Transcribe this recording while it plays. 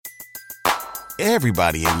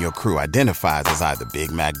Everybody in your crew identifies as either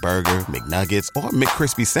Big Mac Burger, McNuggets, or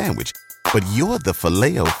McCrispy Sandwich. But you're the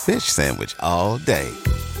Filet-O-Fish Sandwich all day.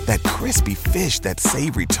 That crispy fish, that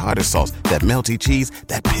savory tartar sauce, that melty cheese,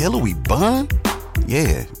 that pillowy bun.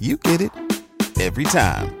 Yeah, you get it. Every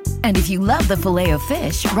time. And if you love the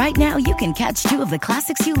Filet-O-Fish, right now you can catch two of the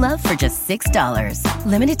classics you love for just $6.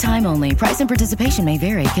 Limited time only. Price and participation may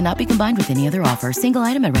vary. Cannot be combined with any other offer. Single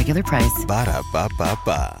item at regular price.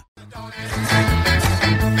 Ba-da-ba-ba-ba.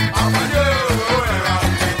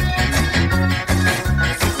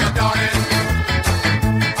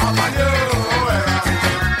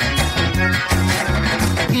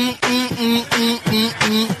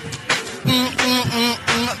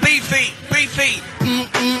 Beefy.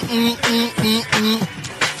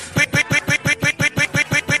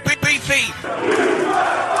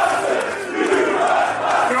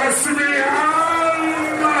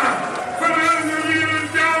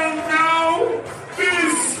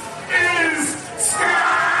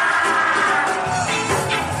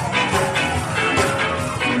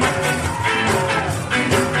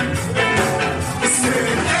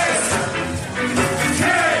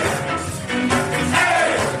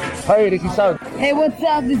 Hey, this is Sam. Hey, what's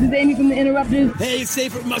up? This is Amy from The Interrupters. Hey, it's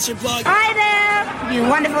Safe from Mushroom Plug. Hi there, you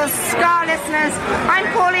wonderful Star listeners. I'm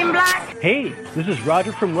Pauline Black. Hey, this is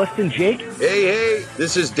Roger from Less Than Jake. Hey,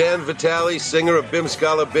 this is Dan Vitale, singer of Bim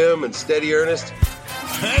Scala Bim and Steady Ernest.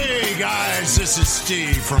 Hey, guys, this is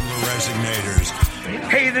Steve from The Resignators.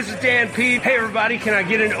 Hey, this is Dan Pete. Hey, everybody, can I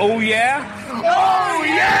get an oh yeah? Oh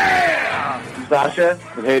yeah! Sasha.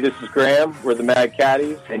 And hey, this is Graham. We're the Mad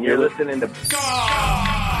Caddies, and you're listening to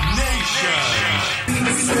God Nation.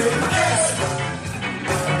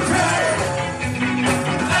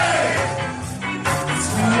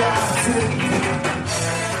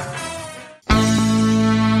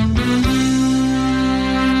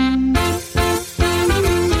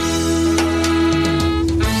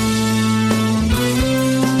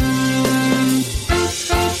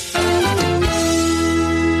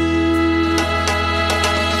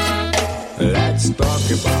 Let's talk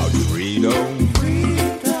about freedom.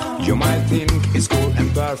 You might think it's cool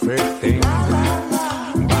and perfect thing,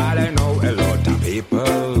 but I know a lot of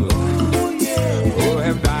people who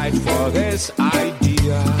have died for this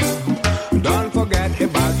idea. Don't forget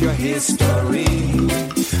about your history.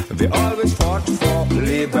 They always fought for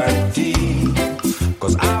liberty,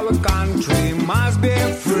 'cause our country must be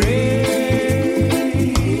free.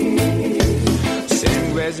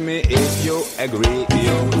 Sing with me if you agree.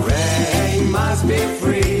 Ukraine must be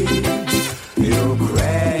free.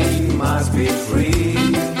 Ukraine must be free.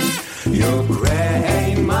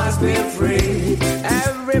 Ukraine must be free.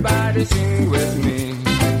 Everybody sing with me.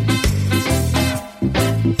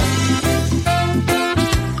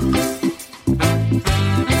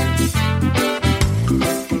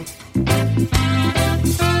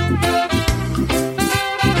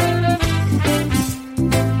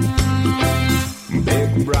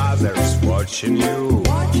 Big Brother's watching you.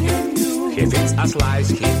 He feeds us lies,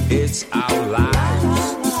 he eats our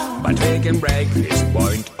lives. But we can break his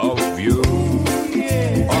point of view.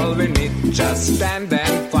 All we need, just stand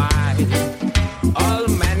and fight. All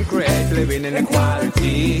men create living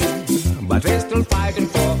inequality, but we're still fighting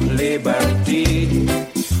for liberty.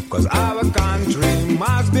 'Cause our country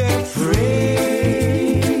must be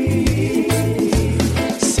free.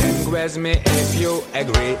 Sing with me if you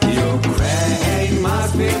agree. Ukraine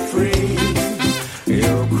must be free.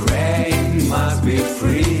 Ukraine must be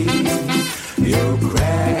free.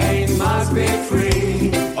 Ukraine must be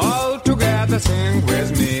free. All together sing with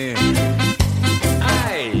me.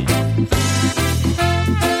 Aye.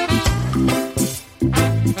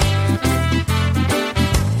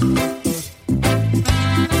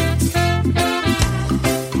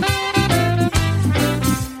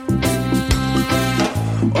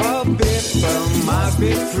 All people must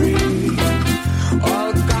be free.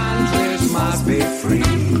 All countries must be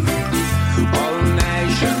free. All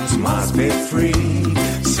nations must be free.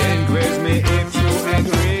 Sing with me if you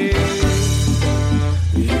agree.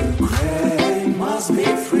 Ukraine must be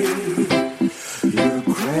free.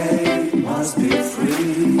 Ukraine must be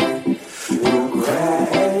free.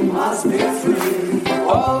 Ukraine must be free.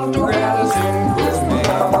 All together sing with me.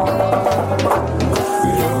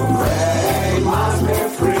 Ukraine must be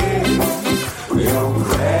free.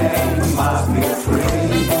 Ukraine must be free.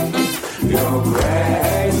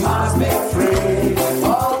 Ukraine must be free.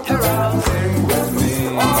 All around sing with me.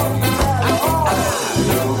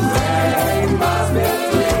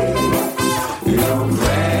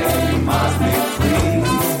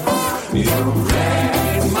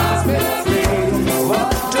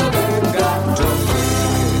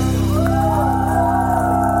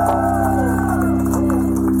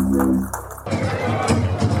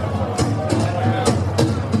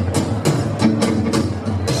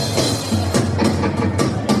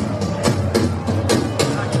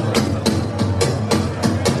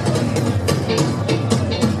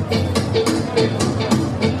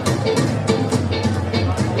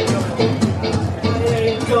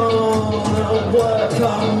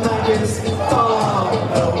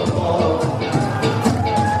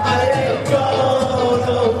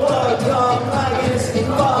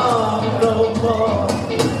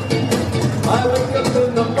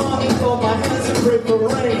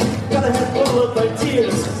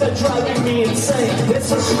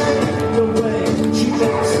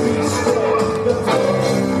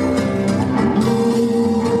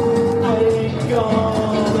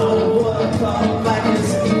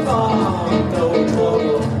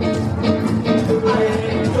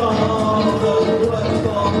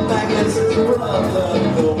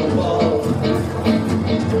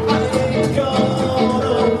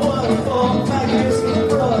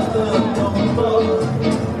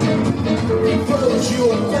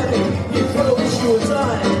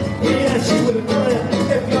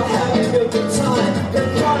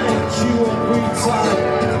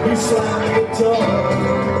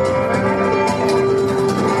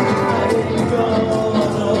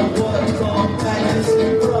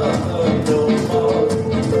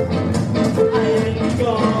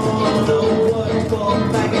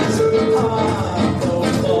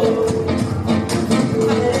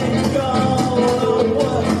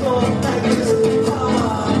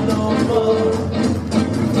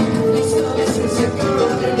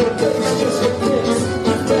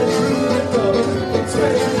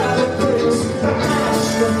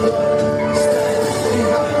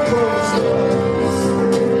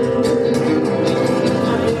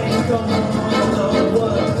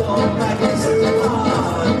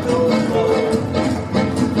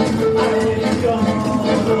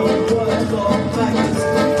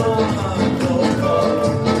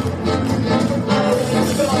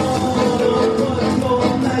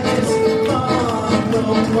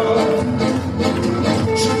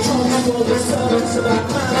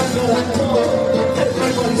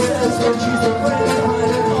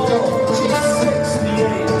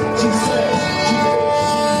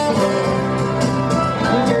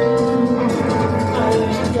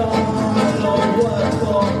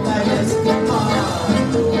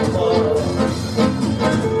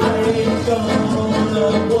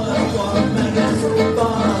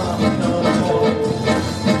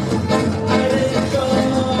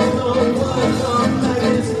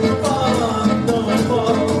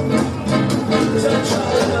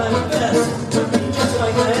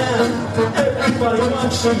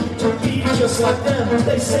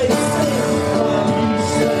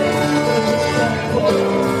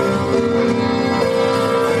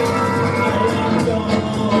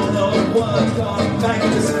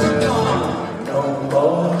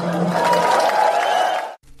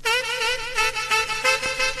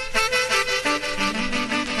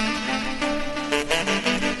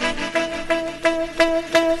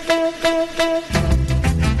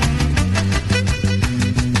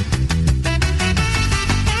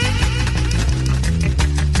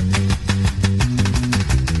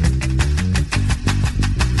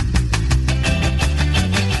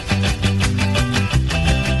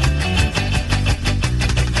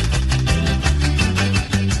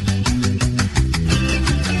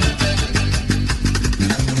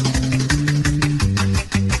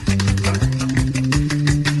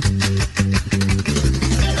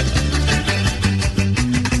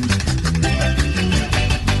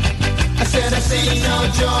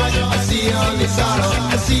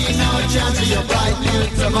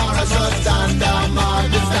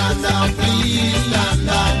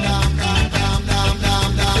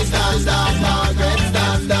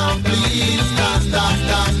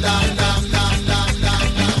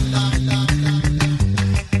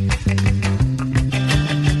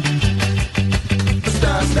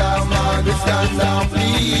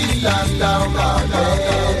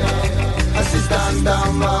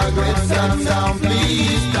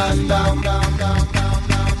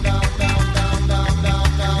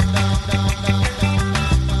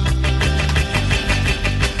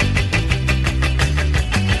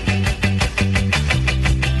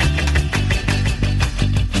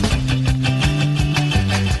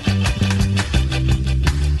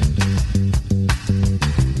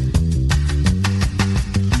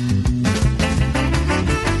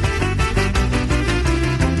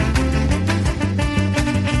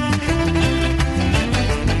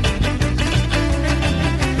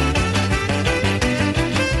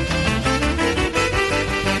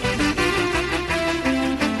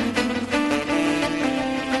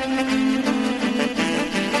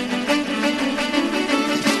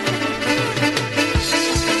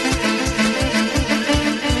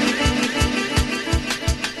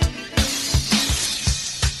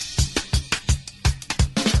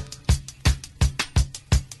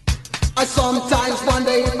 I sometimes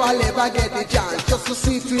wonder if I'll ever get the chance just to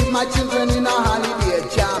sit with my children in a holiday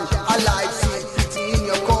jam. I like seeing pretty in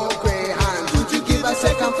your cold grey hands. Would you give a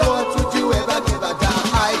second thought? Would you ever give a damn?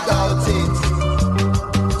 I doubt it.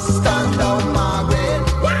 Stand down, Margaret.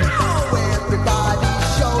 Wow! Everybody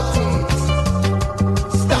shout it.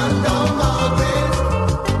 Stand down, Margaret.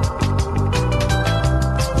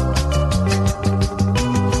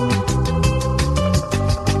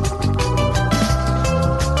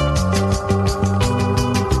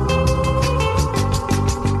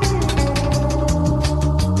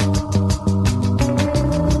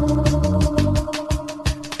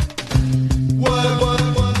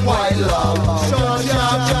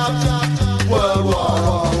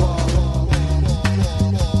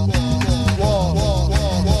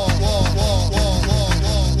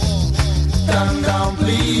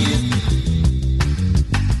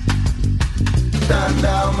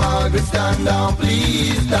 Stand down,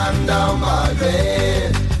 please, stand down,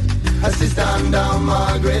 Margaret. I say stand down,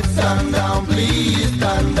 Margaret, stand down, please,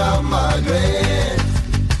 stand down, Margaret.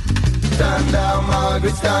 Stand down,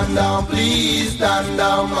 Margaret, stand down, please, stand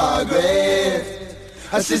down, Margaret.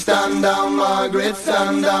 I say stand down, Margaret,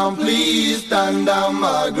 stand down, please, stand down,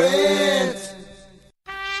 Margaret.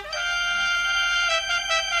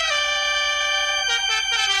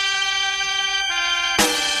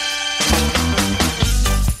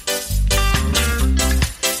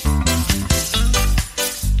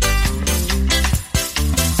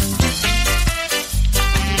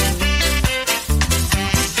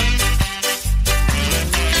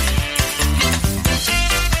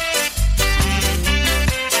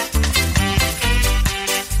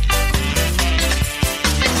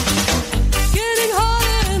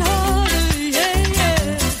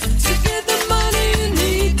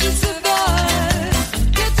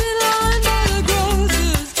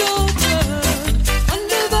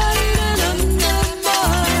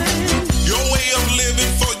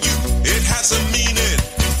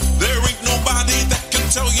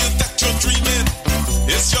 tell you that you're dreaming.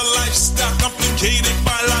 It's your lifestyle complicated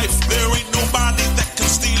by life. There ain't nobody that can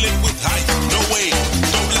steal it with hype. No way,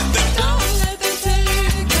 don't let them. Don't let them tell you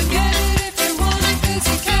you can get it if you want it, 'cause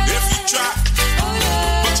you can. If you try, oh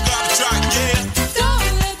yeah, but you gotta try, yeah. Don't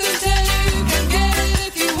let them tell you you can get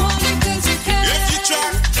it if you want it, 'cause you can. If you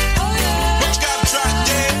try, oh yeah, but you gotta try,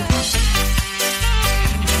 yeah.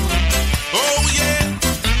 Oh yeah.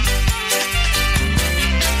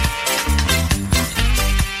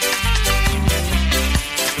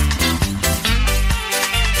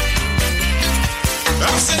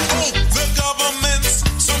 I said, oh, the government's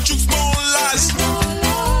some truth, more lies.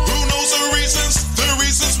 Who knows the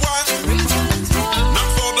reasons why? Not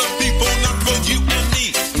for the people, not for you and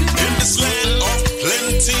me. In this land of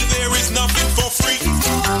plenty, there is nothing for free.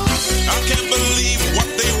 I can't believe what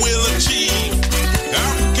they will achieve.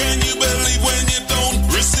 How can you believe when you don't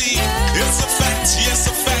receive? It's a fact, yes,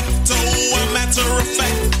 a fact. Oh, a matter of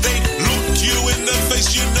fact, they look you in the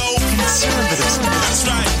face, you know. Conservatives. That's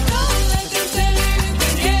right.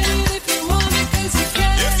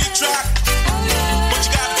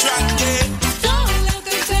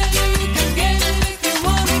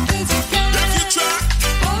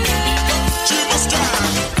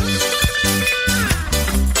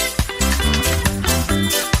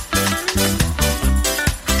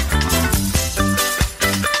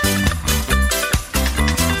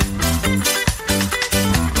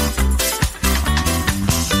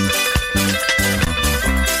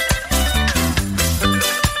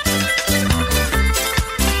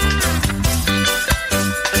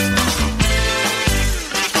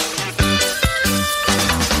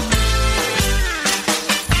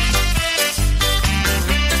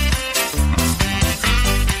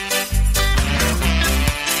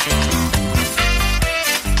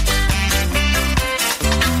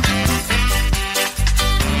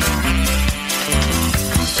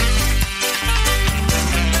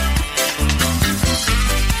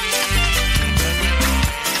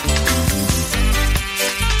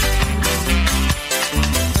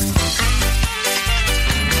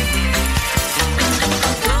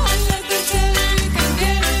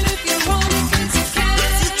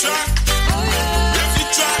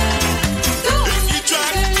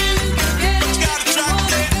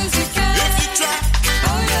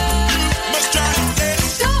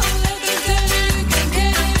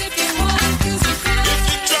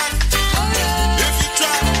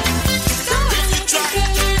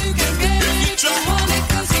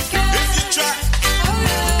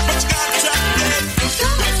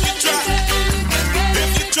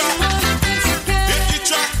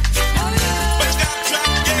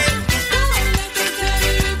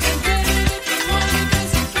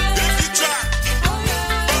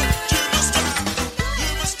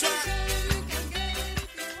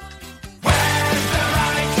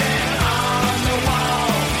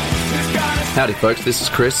 Howdy folks, this is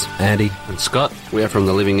Chris, Andy and Scott. We are from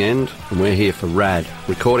The Living End and we're here for RAD,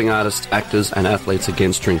 recording artists, actors and athletes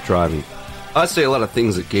against drink driving. I see a lot of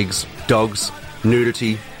things at gigs, dogs,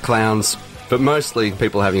 nudity, clowns, but mostly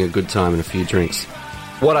people having a good time and a few drinks.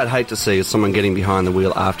 What I'd hate to see is someone getting behind the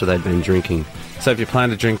wheel after they'd been drinking. So if you plan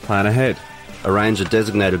to drink, plan ahead. Arrange a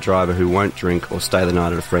designated driver who won't drink or stay the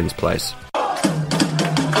night at a friend's place.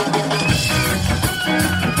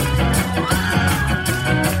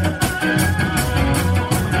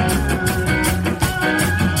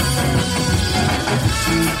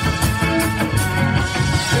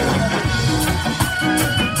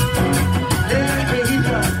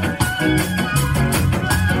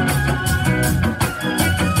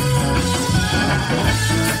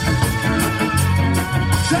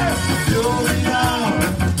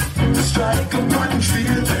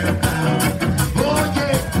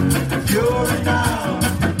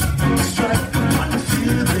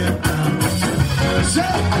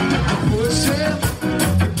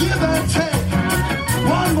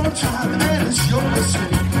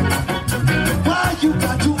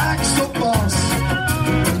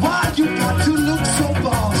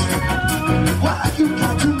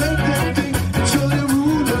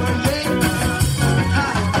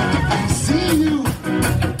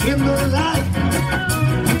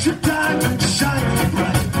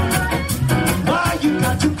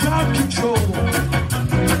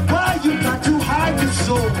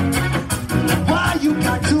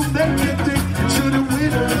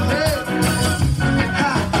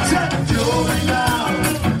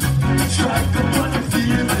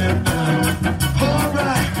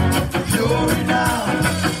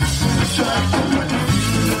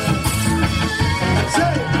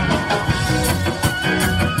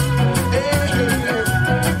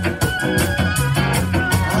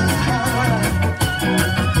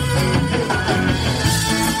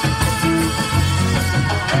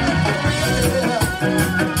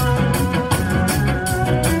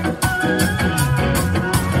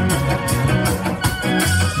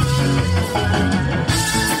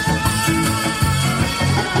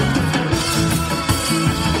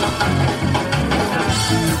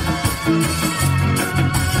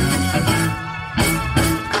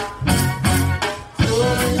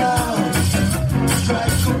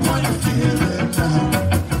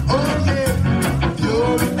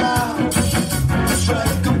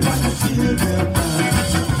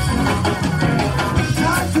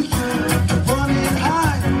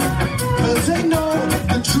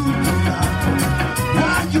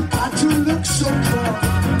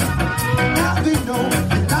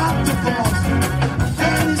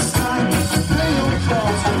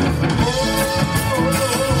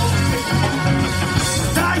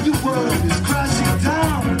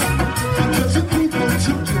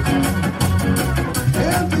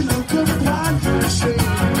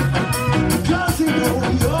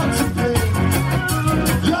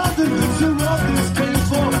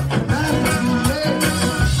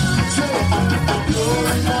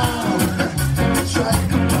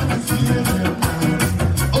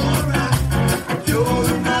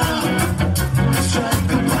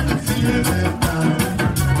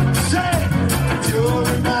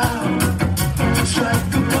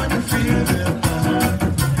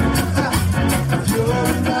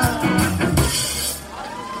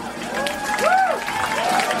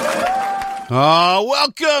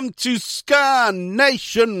 Welcome to Ska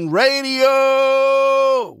Nation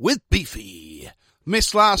Radio with Beefy.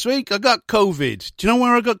 Missed last week, I got COVID. Do you know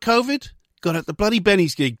where I got COVID? Got at the bloody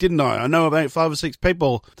Benny's gig, didn't I? I know about 5 or 6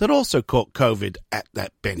 people that also caught COVID at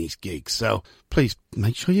that Benny's gig. So please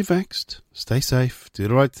make sure you're vaxxed. Stay safe. Do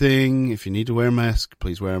the right thing. If you need to wear a mask,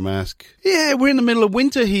 please wear a mask. Yeah, we're in the middle of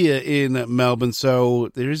winter here in Melbourne, so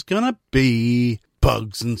there is going to be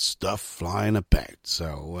bugs and stuff flying about.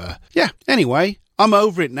 So, yeah, anyway, I'm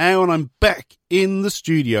over it now and I'm back in the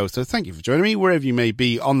studio. So thank you for joining me wherever you may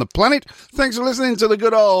be on the planet. Thanks for listening to the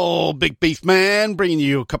good old Big Beef Man, bringing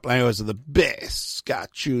you a couple hours of the best ska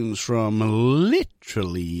tunes from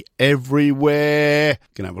literally everywhere.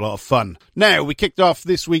 Gonna have a lot of fun. Now, we kicked off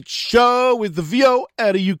this week's show with the VO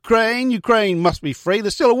out of Ukraine. Ukraine must be free.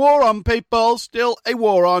 There's still a war on, people. Still a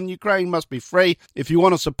war on. Ukraine must be free. If you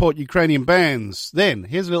want to support Ukrainian bands, then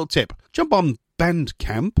here's a little tip. Jump on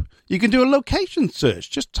Bandcamp. You can do a location search.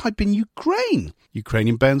 Just type in Ukraine.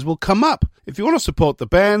 Ukrainian bands will come up. If you want to support the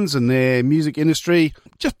bands and their music industry,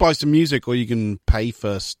 just buy some music, or you can pay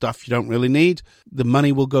for stuff you don't really need. The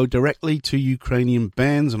money will go directly to Ukrainian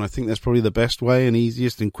bands, and I think that's probably the best way and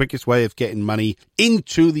easiest and quickest way of getting money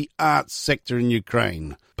into the arts sector in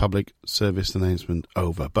Ukraine. Public service announcement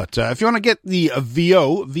over. But if you want to get the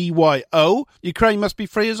VO, VYO, Ukraine Must Be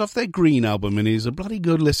Free is off their Green album, and is a bloody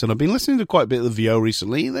good listen. I've been listening to quite a bit of the VO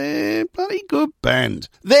recently. They're a bloody good band.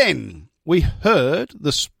 Then we heard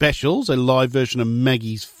The Specials, a live version of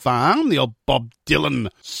Maggie's Farm, the old Bob Dylan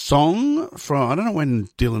song from, I don't know when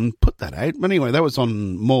Dylan put that out, but anyway, that was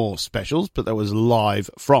on more specials, but that was live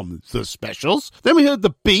from The Specials. Then we heard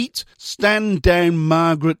The Beat, Stand Down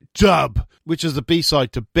Margaret Dub, which is the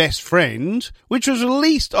B-side to Best Friend, which was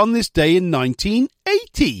released on this day in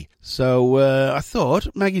 1980. So I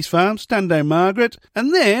thought, Maggie's Farm, Stand Down Margaret,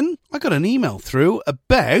 and then I got an email through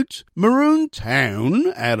about Maroon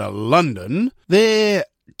Town out of London. Their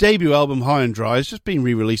debut album, High and Dry, has just been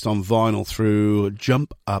re-released on vinyl through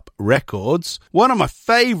Jump Up Records. One of my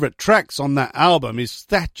favourite tracks on that album is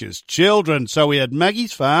Thatcher's Children. So we had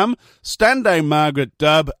Maggie's Farm, Stand Down Margaret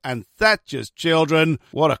Dub, and Thatcher's Children.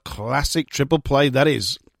 What a classic triple play that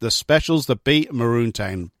is. The Specials, The Beat, Maroon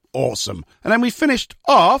Town. Awesome. And then we finished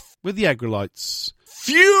off with the Aggrolites.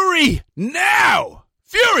 Fury Now!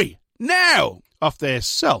 Fury Now! Off their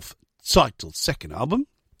self-titled second album.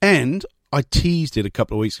 And I teased it a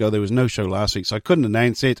couple of weeks ago. There was no show last week, so I couldn't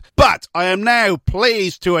announce it. But I am now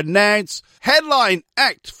pleased to announce headline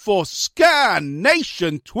act for Ska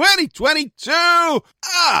Nation 2022.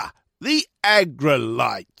 The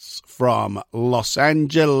Aggrolites from Los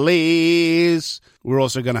Angeles. We're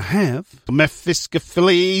also going to have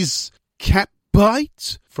Mephistopheles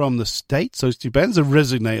Catbite from the States. Those two bands, the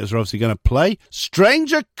Resignators, are obviously going to play.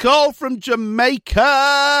 Stranger Cole from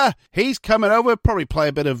Jamaica. He's coming over. Probably play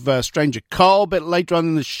a bit of Stranger Cole a bit later on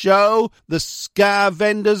in the show. The Ska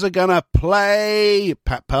Vendors are going to play.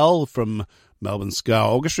 Pat Pell from Melbourne Ska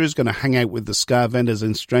Orchestra is going to hang out with the Ska Vendors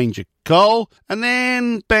and Stranger Cole. And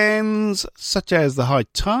then bands such as the High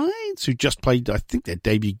Tides, who just played, I think, their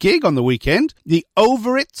debut gig on the weekend. The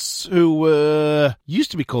Overits, who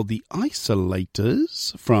used to be called the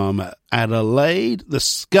Isolators from Adelaide. The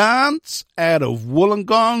Skants out of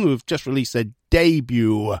Wollongong, who have just released their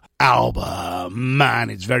debut album. Man,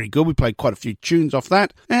 it's very good. We played quite a few tunes off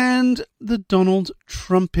that. And the Donald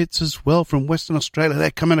Trumpets as well from Western Australia.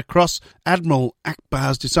 They're coming across. Admiral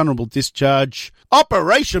Akbar's Dishonourable Discharge.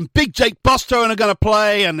 Operation Big Jake Boston are going to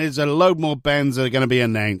play. And there's a load more bands that are going to be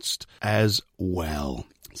announced as well.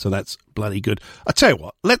 So that's bloody good. I tell you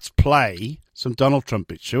what, let's play some Donald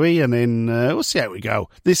Trumpets, shall we? And then we'll see how we go.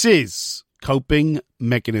 This is Coping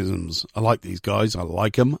Mechanisms. I like these guys. I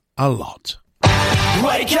like them a lot.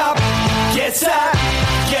 Wake up, get sad,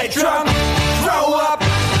 get drunk, throw up.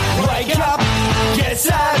 Wake up, get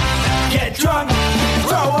sad, get drunk,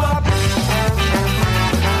 throw up.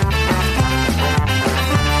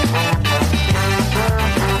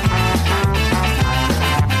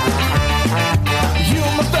 You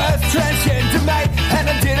were my first transgender mate, and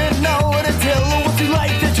I didn't know it until it was too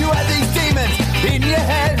late that you had these demons in your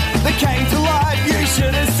head that came to life. You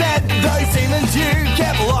should have said those demons you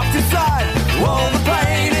kept locked inside. All the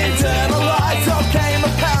pain internalized all came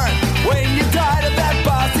apparent when you died of that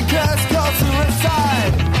bastard curse called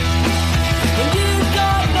suicide. And you've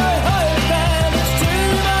got no hope and it's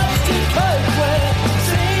too much to cope with.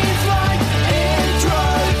 Seems like it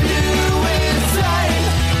drove you insane.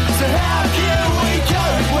 So how can we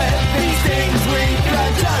cope with these things we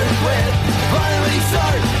can't cope with? Only so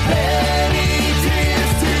many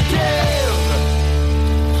tears to give.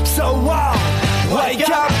 So wake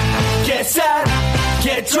up, get sad,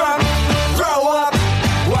 get drunk, throw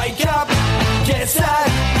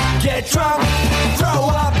drunk, throw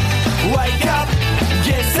up, wake up,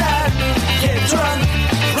 get sad, get drunk,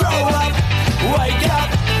 throw up, wake up,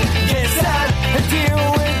 get sad, and deal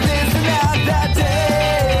with this another day.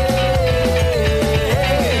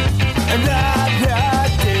 Another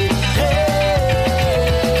day.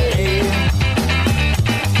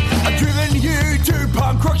 I've driven you to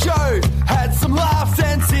punk rock shows, had some laughs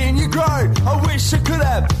and seen you grow. I wish I could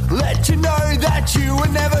have let you know that you were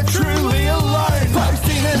never truly alone.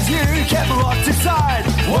 Posting as you kept locked inside,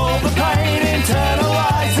 all the pain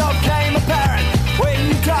internalized all came apparent when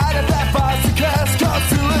you died of that bastard curse called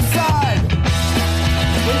suicide.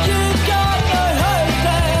 When you got no hope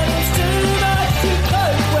and it's too much to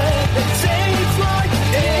cope with, it seems like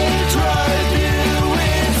it drove you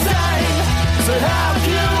insane. So how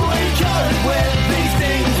can we cope with these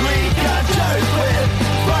things we can't cope with?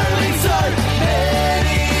 Rolling so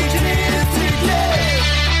many tears today.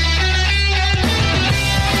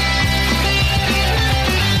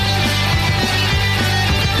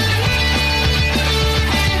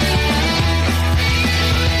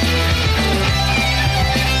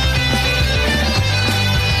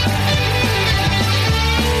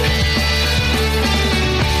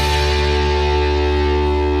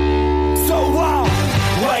 So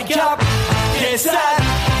wake up, get sad,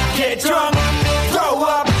 get drunk, throw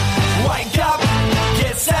up. Wake up,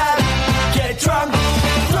 get sad, get drunk,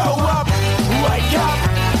 throw up. Wake up,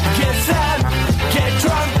 get sad, get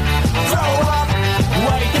drunk, throw up.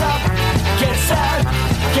 Wake up, get sad,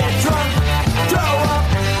 get drunk, throw up.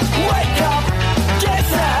 Wake up, get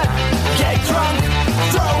sad, get drunk,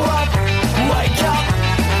 throw up. Wake up,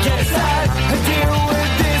 get sad, and deal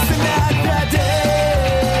with this another day.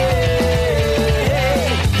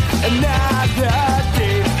 Another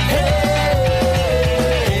day.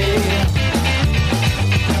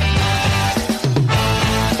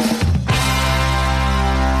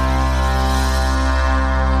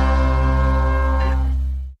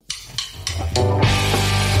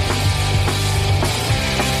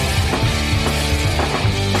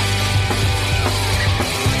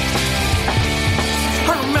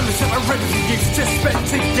 I remember several regular gigs just spent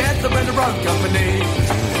together in a road company,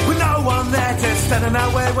 with no one there to stand in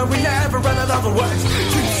our way when we never ran out of words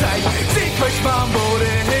to say. Secrets mumbled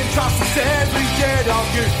in trust said we get our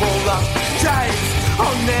youthful love. James,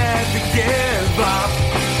 I'll never give up.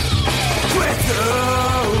 Twitter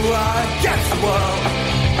against the world.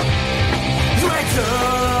 Twitter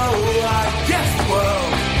against the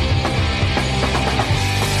world.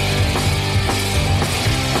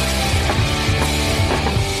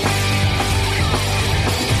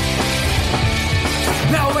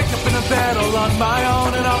 Now I wake up in a bed all on my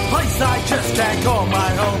own, in a place I just can't call my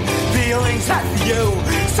home. Feelings after you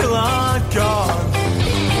still aren't gone.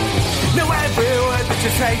 Now every word that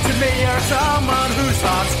you say to me are someone whose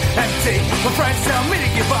heart's empty. My friends tell me to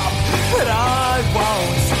give up, but I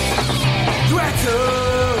won't. Where to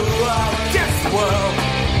against the world?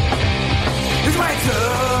 Where to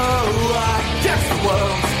against the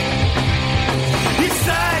world? You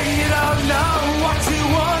say you don't know what you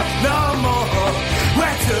want no more.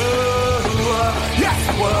 Where to against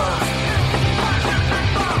the world?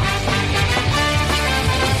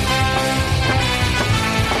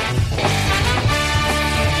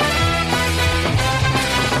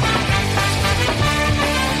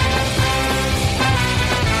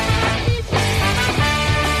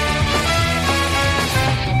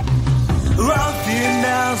 Loved you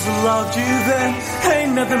now, so loved you then.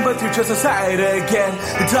 Ain't nothing but through just a side again.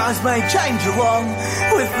 The times may change along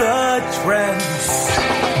with the trends.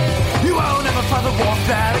 You won't ever find the warmth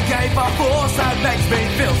that I gave my force that makes me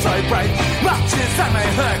feel so brave. Much as I may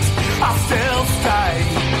hurt, I'll still stay.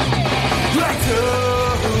 Later,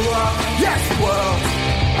 yes, world.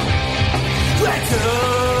 Later,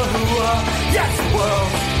 yes,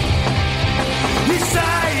 world. You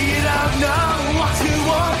say you don't know what you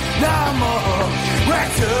want no more. Where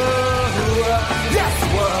to, yes,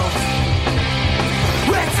 world.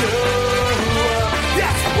 Where to,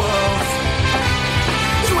 yes, world.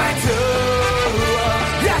 Where to,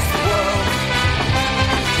 yes, world.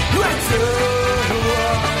 Where to,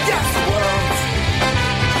 yes, world.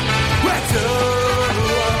 Where to,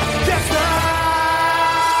 yes, world.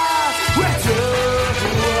 Where to,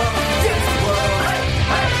 yes, world.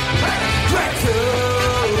 Where to,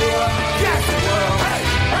 yes, world.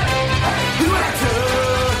 Where to,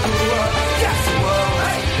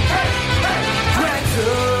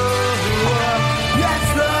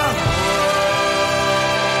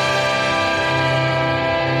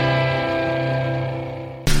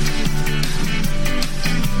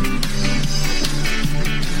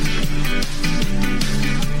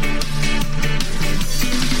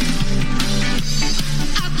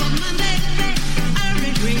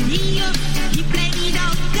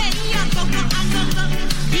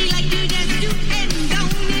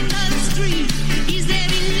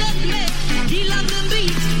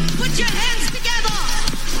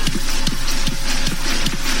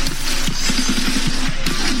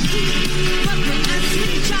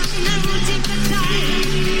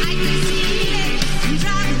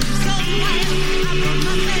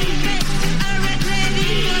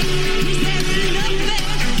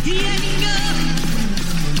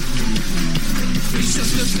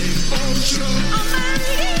 the same old show.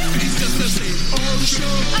 He's just the same old show.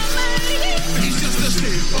 He's just the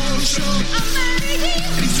same old show.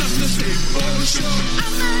 He's just the same old show.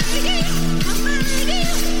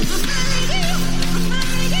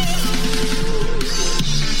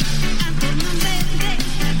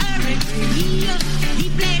 He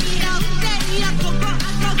played it all day, I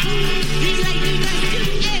he like he liked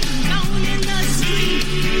it, down in the street.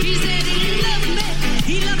 He said he loved me,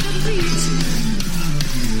 he loved the beat.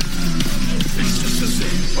 It's just the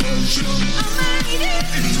same old show.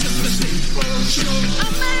 It's just the same old show.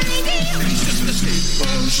 It's just the same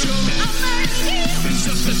old show. It's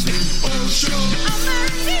just the same old show.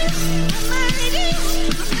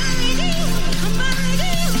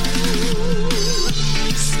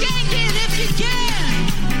 Skank it if you can.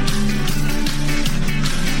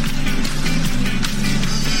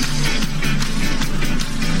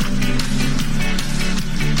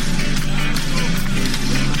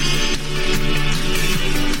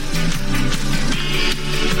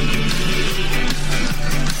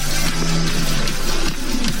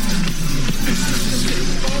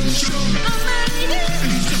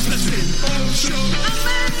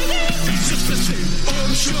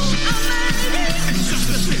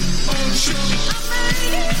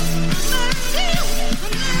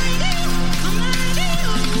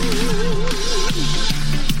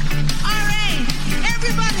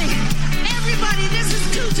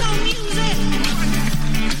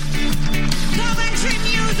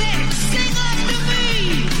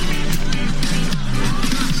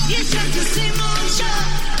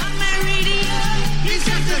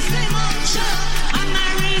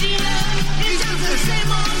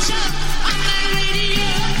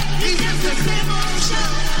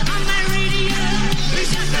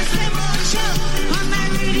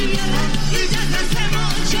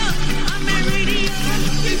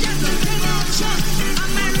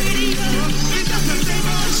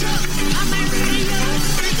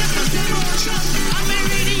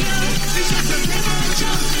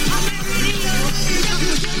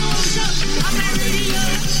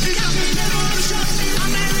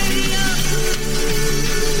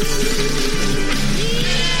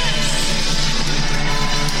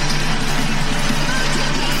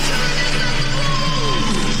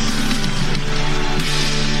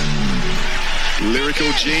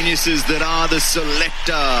 Geniuses that are the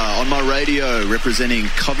Selector on my radio representing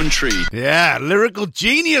Coventry. Yeah, lyrical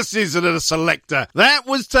geniuses that are the Selector. That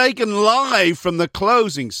was taken live from the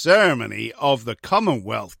closing ceremony of the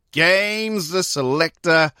Commonwealth Games, the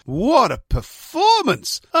Selector. What a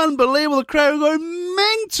performance. Unbelievable. The crowd are going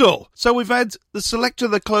mental. So we've had the Selector,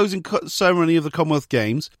 the closing ceremony of the Commonwealth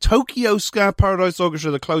Games, Tokyo Ska Paradise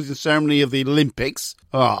Orchestra, the closing ceremony of the Olympics.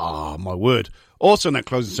 Oh, my word. Also in that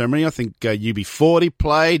closing ceremony, I think UB40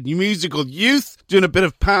 played, New Musical Youth, doing a bit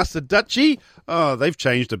of Pass the Dutchie. Oh, they've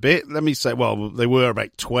changed a bit. Let me say, well, they were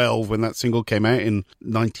about 12 when that single came out in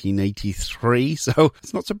 1983, so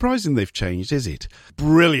it's not surprising they've changed, is it?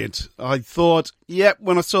 Brilliant. I thought,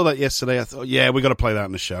 when I saw that yesterday, I thought, we got to play that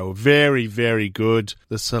in the show. Very, very good.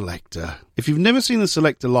 The Selector. If you've never seen the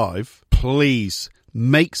Selector live, please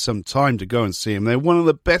make some time to go and see them. They're one of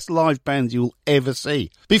the best live bands you'll ever see.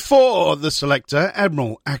 Before the Selector,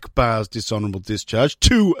 Admiral Akbar's Dishonourable Discharge,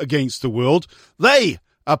 2 Against the World. They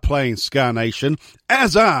are playing Ska Nation,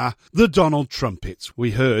 as are the Donald Trumpets.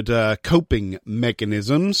 We heard Coping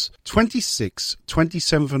Mechanisms. 26th,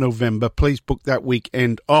 27th of November. Please book that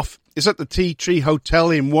weekend off. It's at the Tea Tree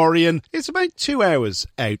Hotel in Warrion. It's about 2 hours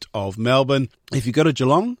out of Melbourne. If you go to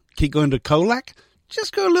Geelong, keep going to Colac.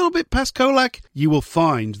 Just go a little bit past Colac, you will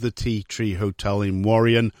find the Tea Tree Hotel in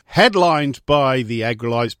Warrion, headlined by the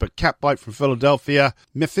Agrolites, but Catbite from Philadelphia,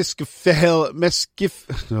 Mephistopheles.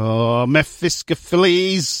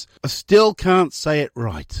 I still can't say it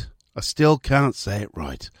right.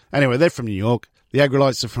 Anyway, they're from New York. The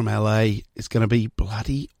Agrolites are from LA. It's going to be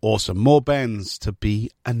bloody awesome. More bands to be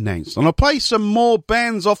announced. And I'll play some more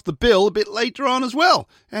bands off the bill a bit later on as well.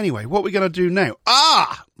 Anyway, what we're going to do now?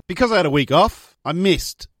 Because I had a week off, I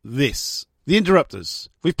missed this. The Interrupters.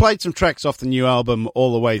 We've played some tracks off the new album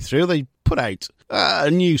all the way through. They put out a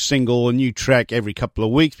new single, a new track every couple of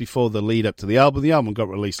weeks before the lead up to the album. The album got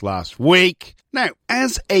released last week. Now,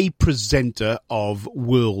 as a presenter of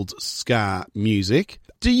world ska music,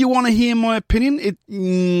 do you want to hear my opinion?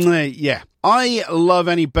 Yeah. I love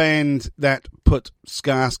any band that put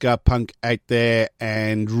ska punk out there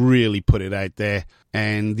and really put it out there.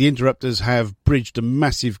 And the Interrupters have bridged a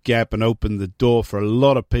massive gap and opened the door for a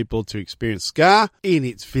lot of people to experience ska in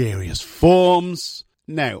its various forms.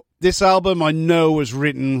 Now, this album I know was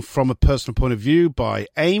written from a personal point of view by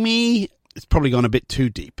Amy. It's probably gone a bit too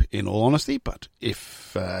deep, in all honesty, but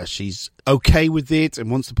if she's okay with it and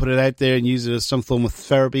wants to put it out there and use it as some form of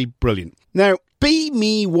therapy, brilliant. Now, be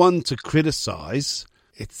me one to criticise,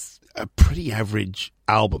 it's a pretty average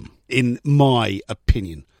album, in my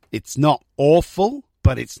opinion. It's not awful,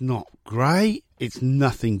 but it's not great. It's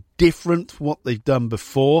nothing different from what they've done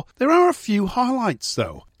before. There are a few highlights,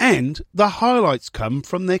 though. And the highlights come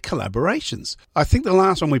from their collaborations. I think the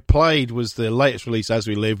last one we played was the latest release, As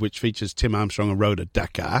We Live, which features Tim Armstrong and Rhoda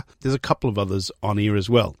Dakar. There's a couple of others on here as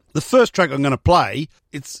well. The first track I'm going to play,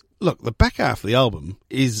 look, the back half of the album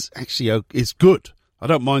is actually is good. I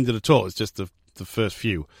don't mind it at all. It's just the first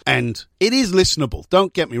few. And it is listenable,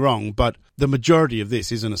 don't get me wrong, but the majority of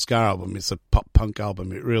this isn't a ska album. It's a pop-punk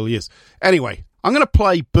album. It really is. Anyway, I'm going to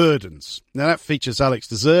play Burdens. Now, that features Alex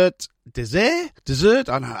Desert?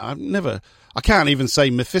 I can't even say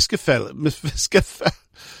Mephiskapheles.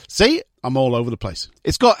 See? I'm all over the place.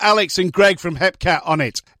 It's got Alex and Greg from Hepcat on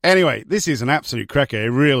it. Anyway, this is an absolute cracker. It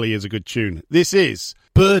really is a good tune. This is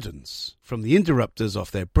Burdens from the Interrupters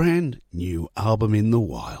off their brand new album In the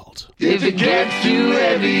Wild. If it gets too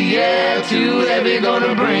heavy, yeah, too heavy,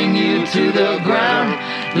 gonna bring you to the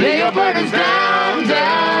ground. Lay your burdens down,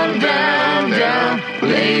 down, down, down.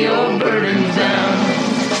 Lay your burdens down.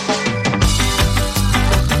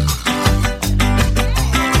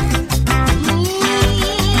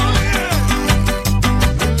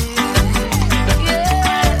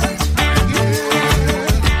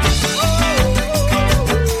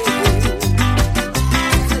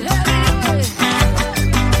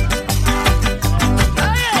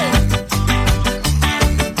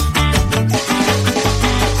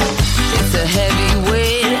 It's a heavy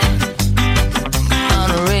weight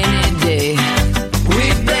on a rainy day.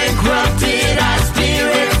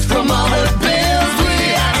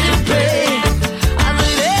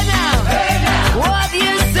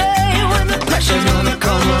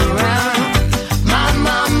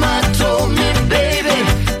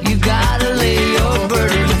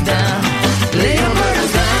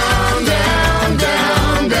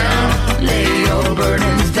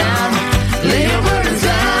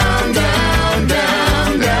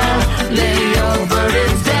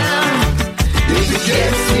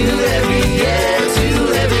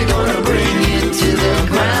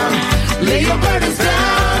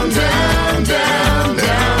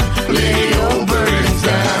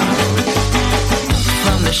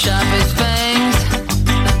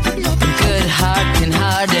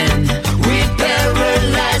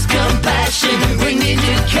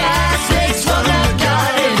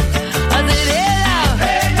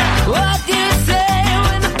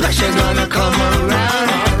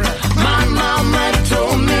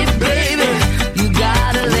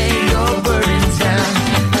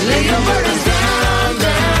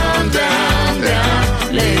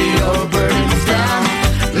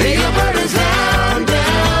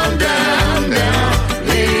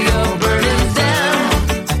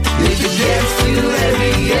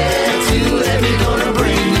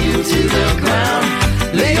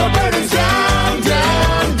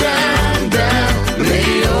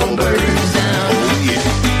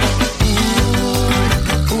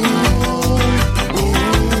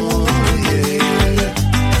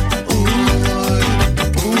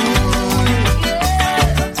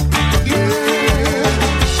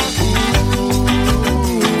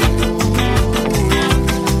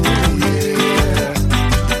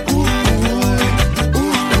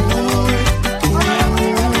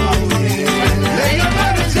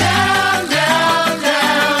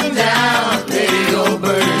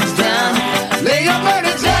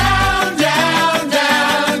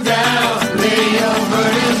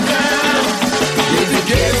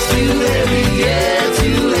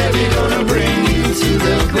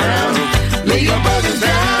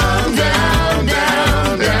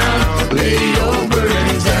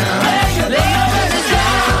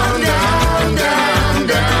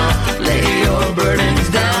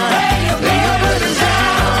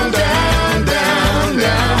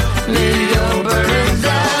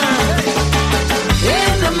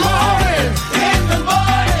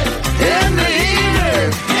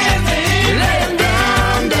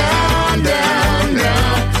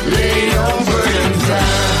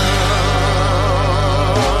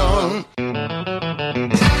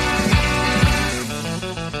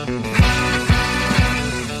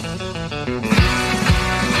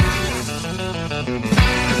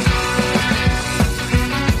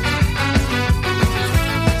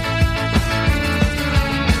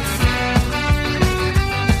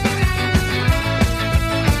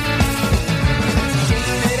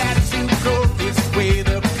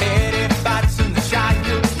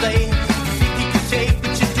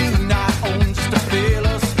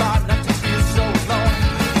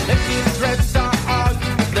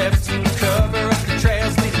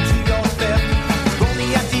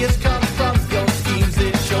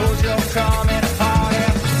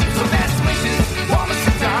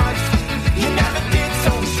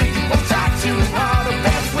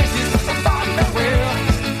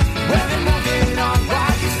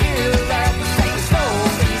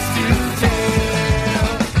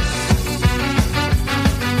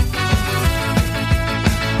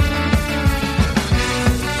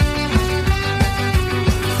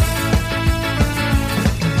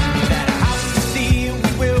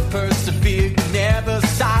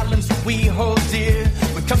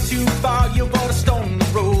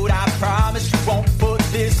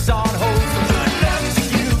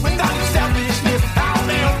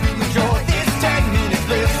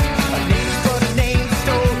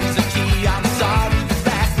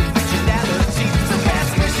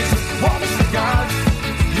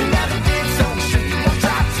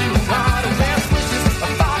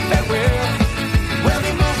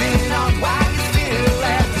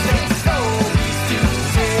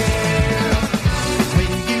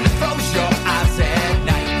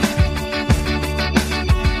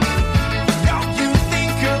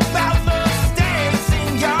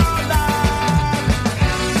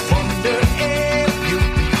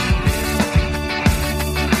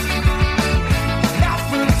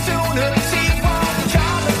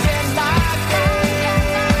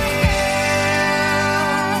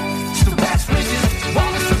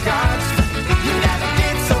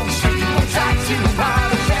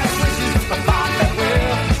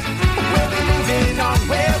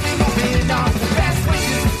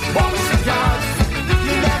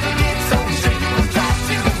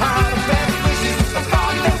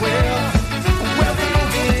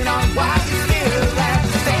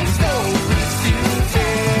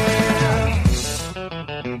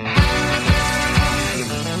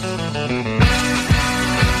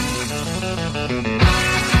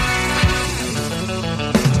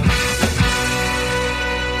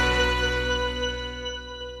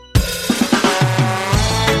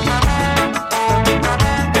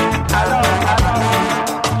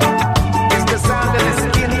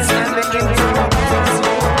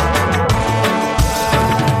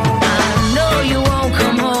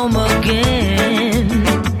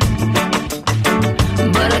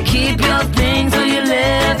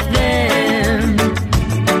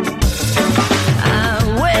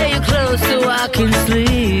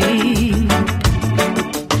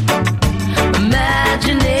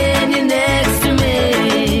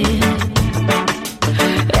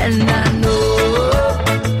 And I know,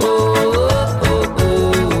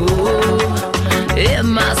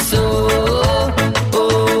 in my soul,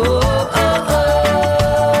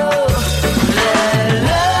 that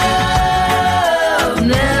love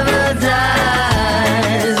never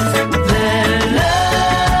dies. That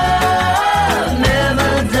love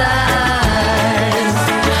never dies.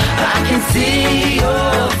 I can see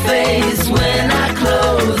your face when I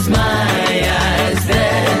close my eyes.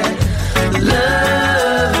 That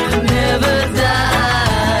love never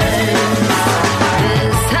dies.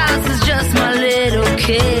 This house is just my little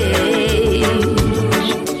cage.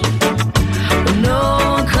 No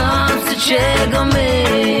one comes to check on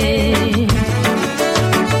me,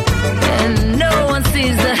 and no one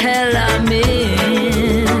sees the hell I'm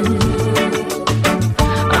in.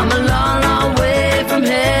 I'm a long, long way from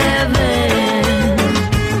heaven.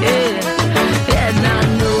 Yeah, and I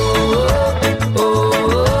know,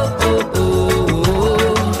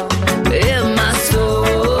 in my soul,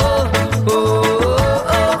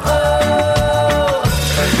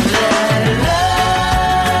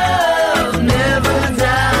 that love never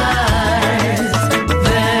dies.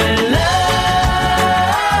 That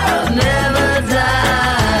love never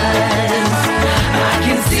dies. I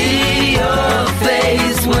can see your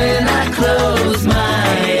face when I close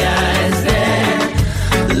my eyes.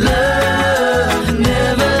 That love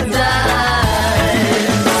never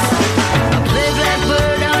dies. I play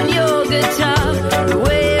Blackbird on your guitar. The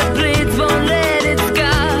way it bleeds won't let it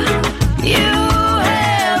scar. You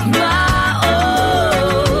have my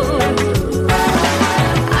all.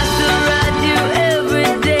 I still write you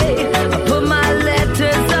every day. I put my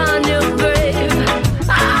letters on your grave.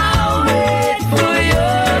 I'll wait for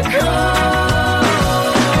your call.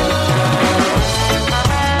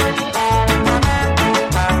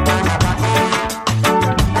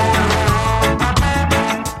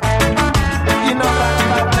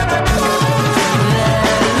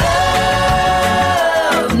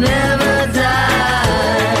 Love never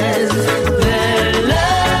dies. That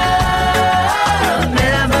love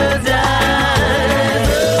never dies. I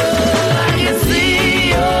can see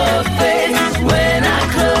your face when I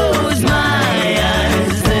close my eyes. That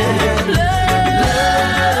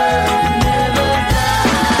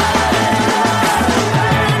love never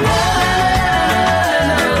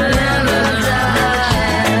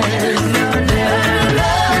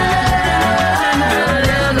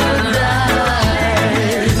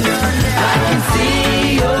I can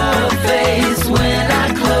see your face when I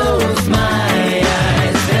close my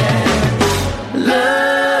eyes. That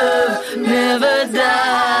love never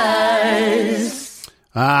dies.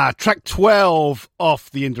 Track 12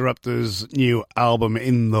 off the Interrupters' new album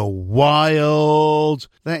In the Wild.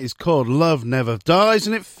 That is called Love Never Dies,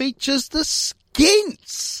 and it features the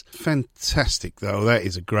Skints. Fantastic, though. That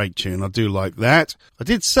is a great tune. I do like that. I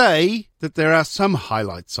did say that there are some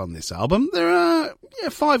highlights on this album. There are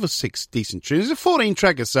 5 or 6 decent tunes. It's a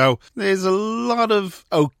 14-tracker, so there's a lot of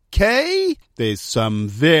okay. There's some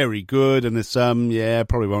very good, and there's some,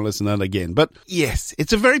 probably won't listen to that again. But yes,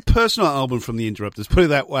 it's a very personal album from the Interrupters, put it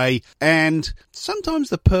that way. And sometimes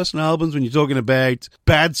the personal albums, when you're talking about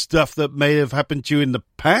bad stuff that may have happened to you in the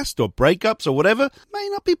past, or breakups or whatever, may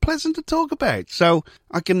not be pleasant to talk about. So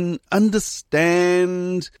I can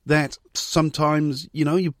understand that sometimes,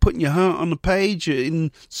 you're putting your heart on the page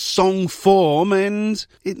in song form, and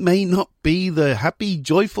it may not be the happy,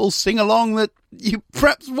 joyful sing-along that you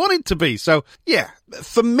perhaps want it to be. So,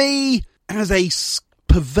 for me, as a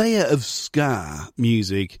purveyor of ska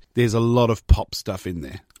music, there's a lot of pop stuff in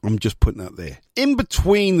there. I'm just putting that there. In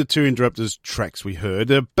between the two Interrupters tracks we heard,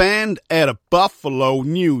 a band out of Buffalo,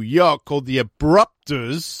 New York called the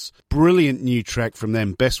Abrupters. Brilliant new track from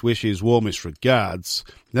them. Best wishes, warmest regards.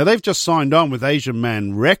 Now, they've just signed on with Asian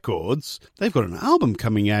Man Records. They've got an album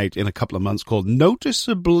coming out in a couple of months called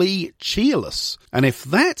Noticeably Cheerless. And if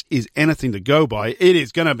that is anything to go by, it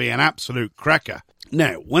is going to be an absolute cracker.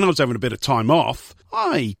 Now, when I was having a bit of time off,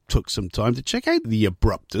 I took some time to check out the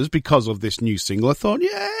Abrupters because of this new single. I thought,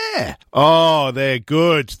 they're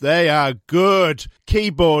good. They are good.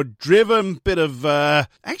 Keyboard driven, bit of,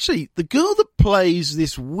 actually, the girl that plays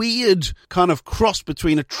this weird kind of cross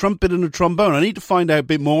between a trumpet and a trombone. I need to find out a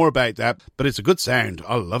bit more about that, but it's a good sound.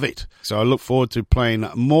 I love it. So I look forward to playing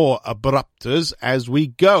more Abrupters as we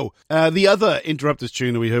go. The other Interrupters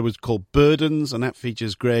tune that we heard was called Burdens, and that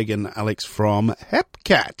features Greg and Alex from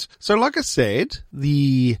Hepcat. So like I said,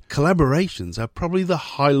 the collaborations are probably the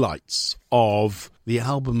highlights of the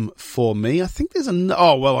album for me. I think there's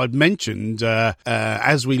I'd mentioned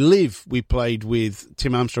As We Live, we played with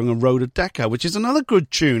Tim Armstrong and Rhoda Dakar, which is another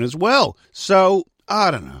good tune as well. So,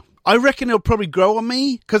 I don't know. I reckon it'll probably grow on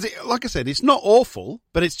me because, like I said, it's not awful,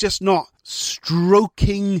 but it's just not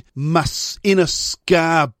stroking my inner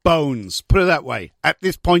scar bones. Put it that way. At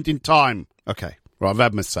this point in time. Okay, right, I've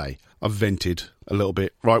had my say. I've vented a little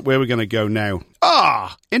bit. Right, where are we going to go now?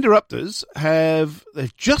 Interrupters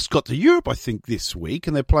they've just got to Europe, I think, this week,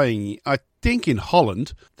 and they're playing, I think, in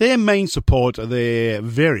Holland. Their main support are their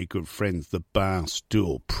very good friends, the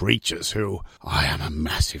Barstool Preachers, who I am a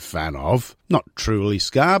massive fan of. Not truly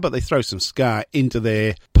ska, but they throw some ska into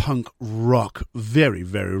their punk rock very,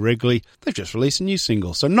 very regularly. They've just released a new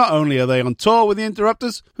single. So not only are they on tour with the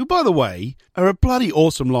Interrupters, who, by the way, are a bloody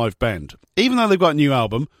awesome live band, even though they've got a new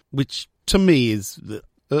album, which to me is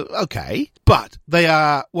okay, but they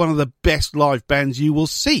are one of the best live bands you will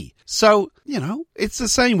see. So, it's the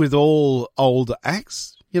same with all older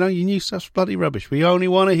acts. Your new stuff's bloody rubbish. We only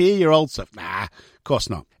want to hear your old stuff. Nah, of course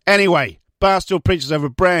not. Anyway, Barstool Preachers have a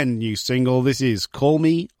brand new single. This is Call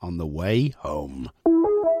Me on the Way Home.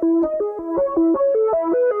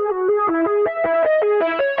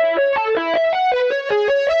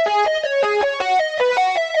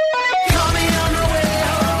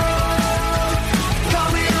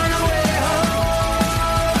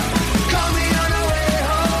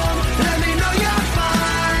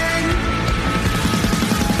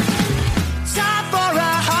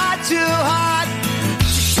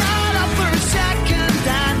 Shut up for a second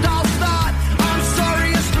and I'll start. I'm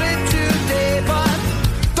sorry I split today, but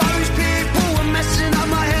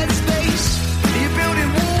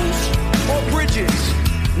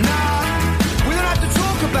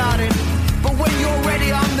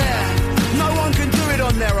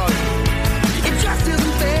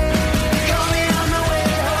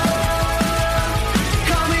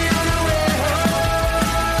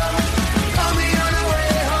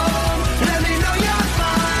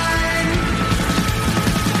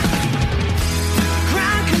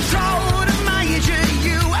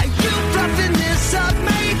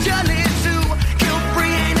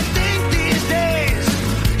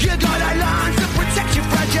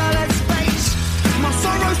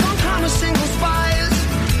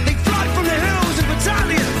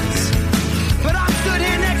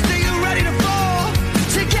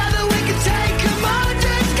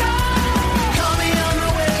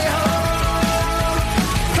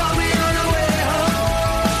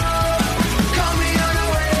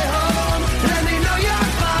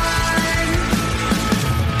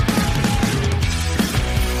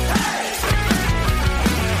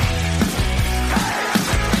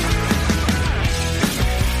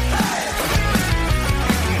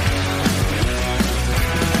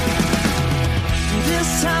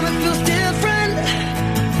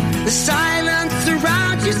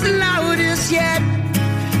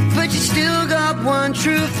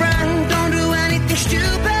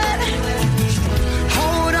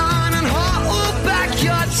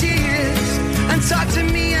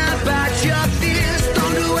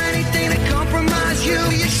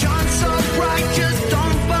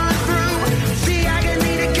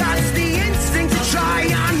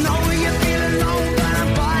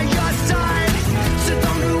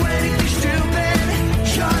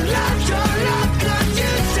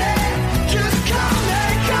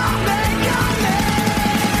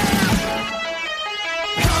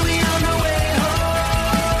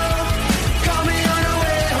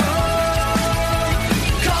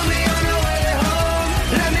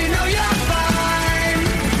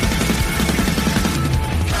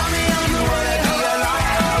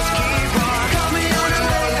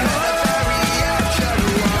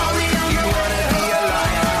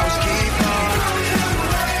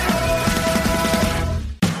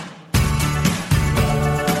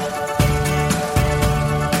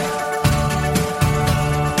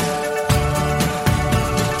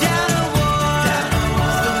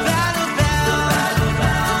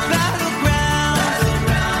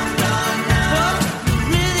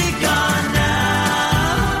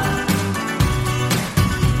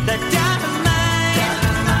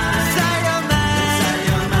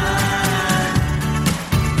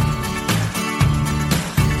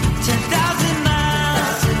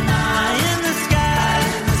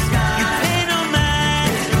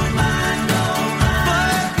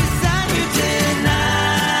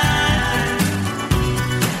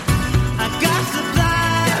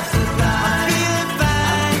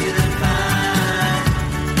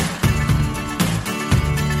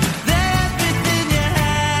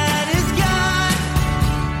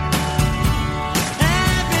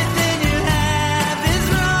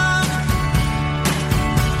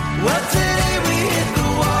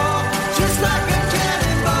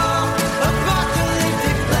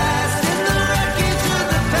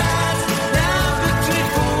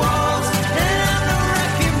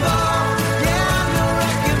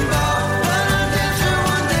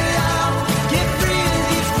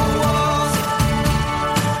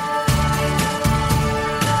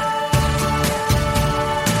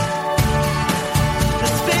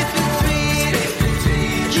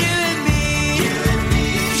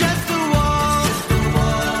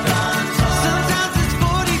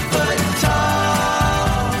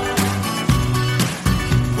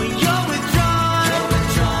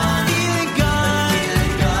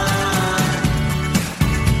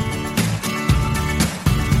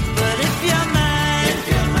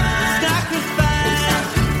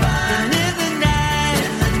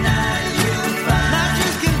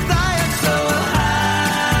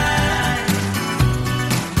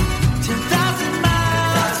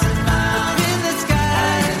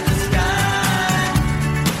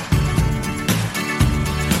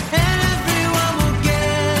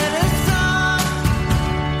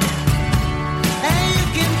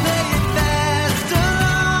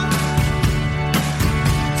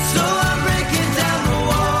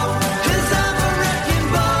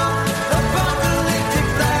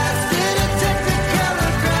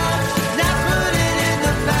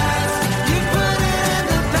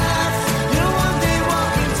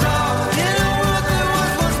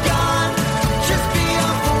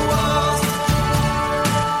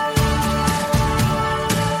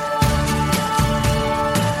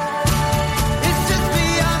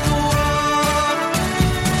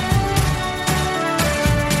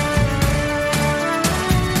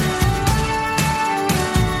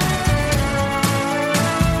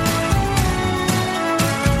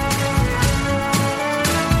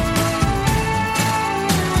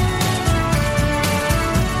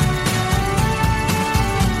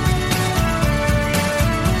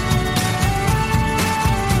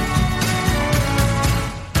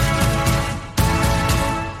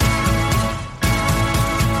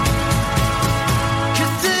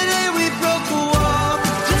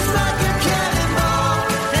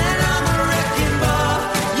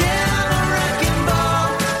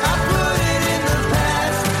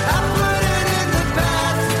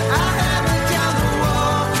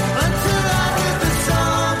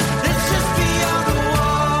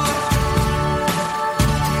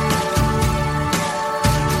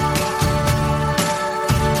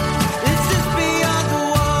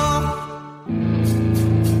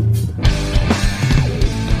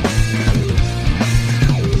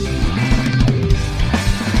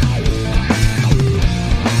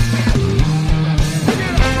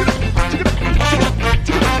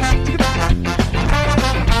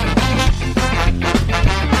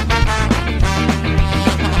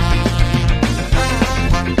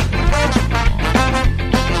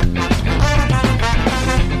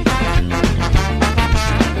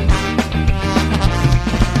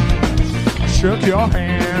shook your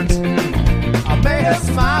hand. I made her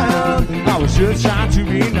smile. I was just trying to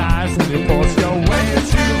be nice, and you forced your way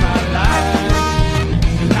into my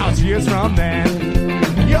life. Now it's years from then.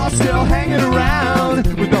 You're still hanging around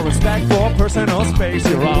with no respect for personal space.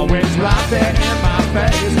 You're always right there in my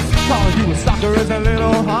face. Calling you a stalker is a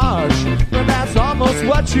little harsh, but that's almost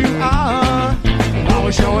what you are.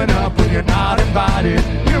 Always showing up when you're not invited.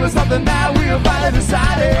 Here was something that we have finally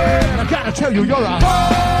decided. I gotta tell you, you're a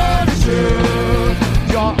punisher.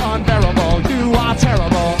 You're unbearable, you are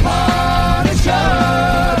terrible. Punisher.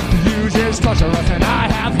 You just torture us and I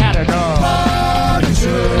have had enough.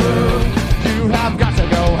 Punisher. You have got to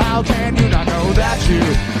go, how can you not know that you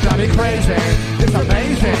drive me crazy? It's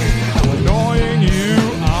amazing how annoying you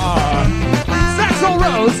are. Saxo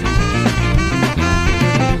Rose!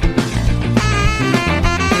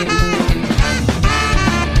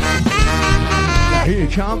 Here you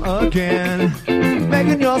come again,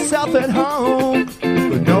 making yourself at home,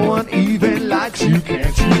 but no one even likes you.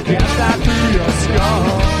 Can't you get that through your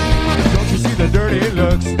skull? Don't you see the dirty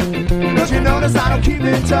looks? Don't you notice I don't keep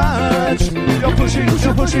in touch? You're pushing,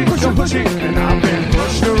 and I've been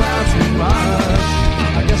pushed around too much.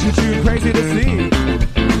 I guess you're too crazy to see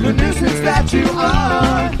the nuisance that you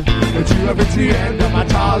are. But you have reached the end of my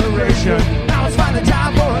toleration. Now it's finally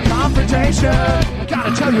time for a confrontation. I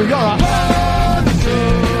gotta tell you, you're a punisher.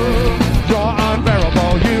 You're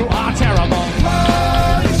unbearable, you are terrible.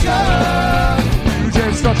 Punisher. You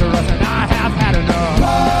just torture us and I have had enough.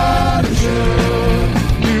 Punisher.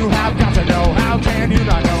 You have got to know, how can you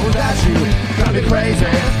not know that you drive me crazy?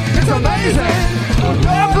 It's amazing.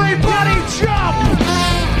 Everybody jump!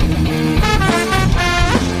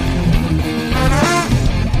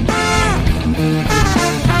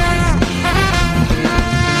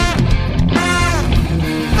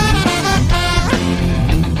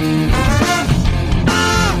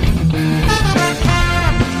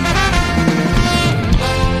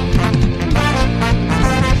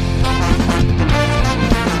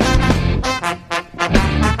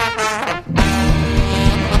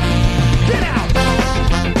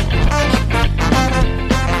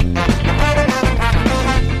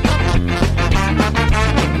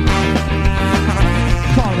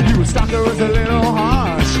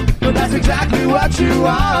 Exactly what you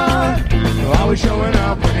are. You're always showing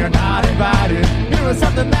up when you're not invited. Here is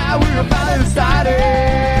something that we were finally decided.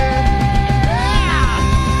 Yeah.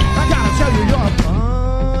 I gotta tell you, you're a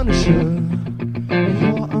punisher.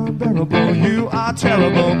 You're unbearable, you are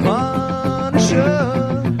terrible. Punisher.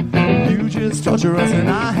 You just torture us and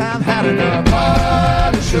I have had enough.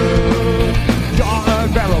 Punisher. You're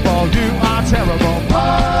unbearable, you are terrible.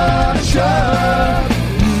 Punisher.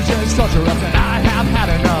 You just torture us and I have had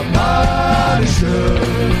enough. Punisher.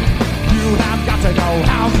 You have got to go,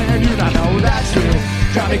 how can you not know that you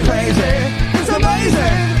drive me crazy? It's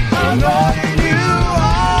amazing how annoying you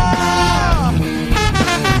are.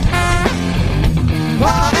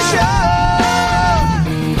 Punisher.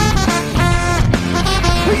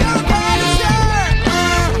 You're a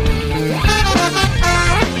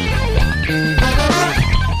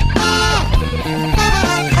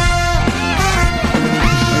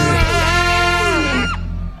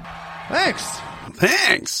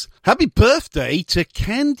Thanks. Happy birthday to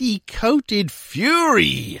Candy Coated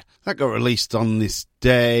Fury. That got released on this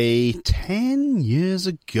day 10 years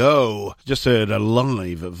ago. Just heard a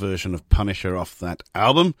live version of Punisher off that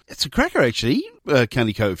album. It's a cracker, actually.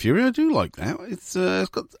 Candy Coated Fury, I do like that. It's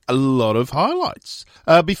got a lot of highlights.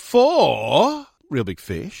 Before Real Big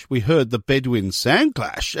Fish, we heard the Bedouin Sound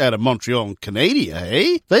Clash out of Montreal, Canada,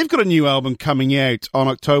 eh? They've got a new album coming out on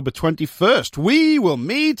October 21st. We Will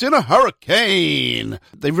Meet in a Hurricane.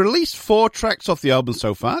 They've released 4 tracks off the album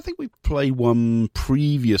so far. I think we played one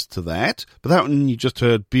previous to that. But that one you just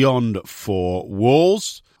heard, Beyond Four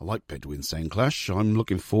Walls. I like Bedouin Sound Clash. I'm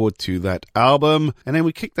looking forward to that album. And then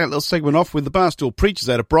we kicked that little segment off with the Barstool Preachers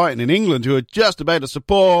out of Brighton in England, who are just about to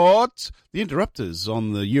support the Interrupters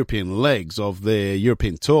on the European legs of their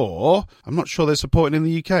European tour. I'm not sure they're supporting in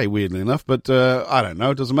the UK, weirdly enough, but I don't know.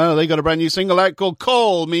 It doesn't matter. They got a brand new single out called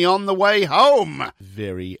Call Me on the Way Home.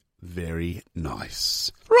 Very, very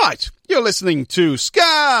nice. Right, you're listening to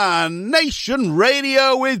Ska Nation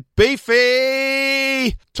Radio with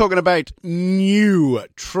Beefy. Talking about new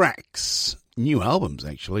tracks. New albums,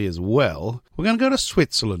 actually, as well. We're going to go to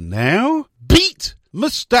Switzerland now. Beat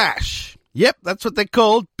Moustache. Yep, that's what they're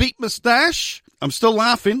called. Beat Moustache. I'm still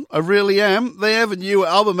laughing. I really am. They have a new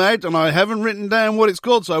album out, and I haven't written down what it's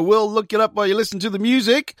called, so I will look it up while you listen to the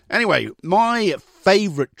music. Anyway, my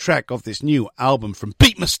favourite track of this new album from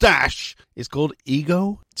Beat Moustache is called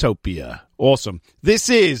Egotopia. Awesome. This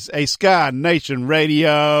is a Ska Nation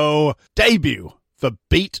Radio debut for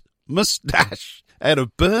Beat Moustache out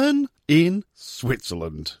of Bern in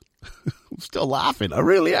Switzerland. I'm still laughing. I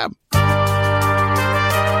really am.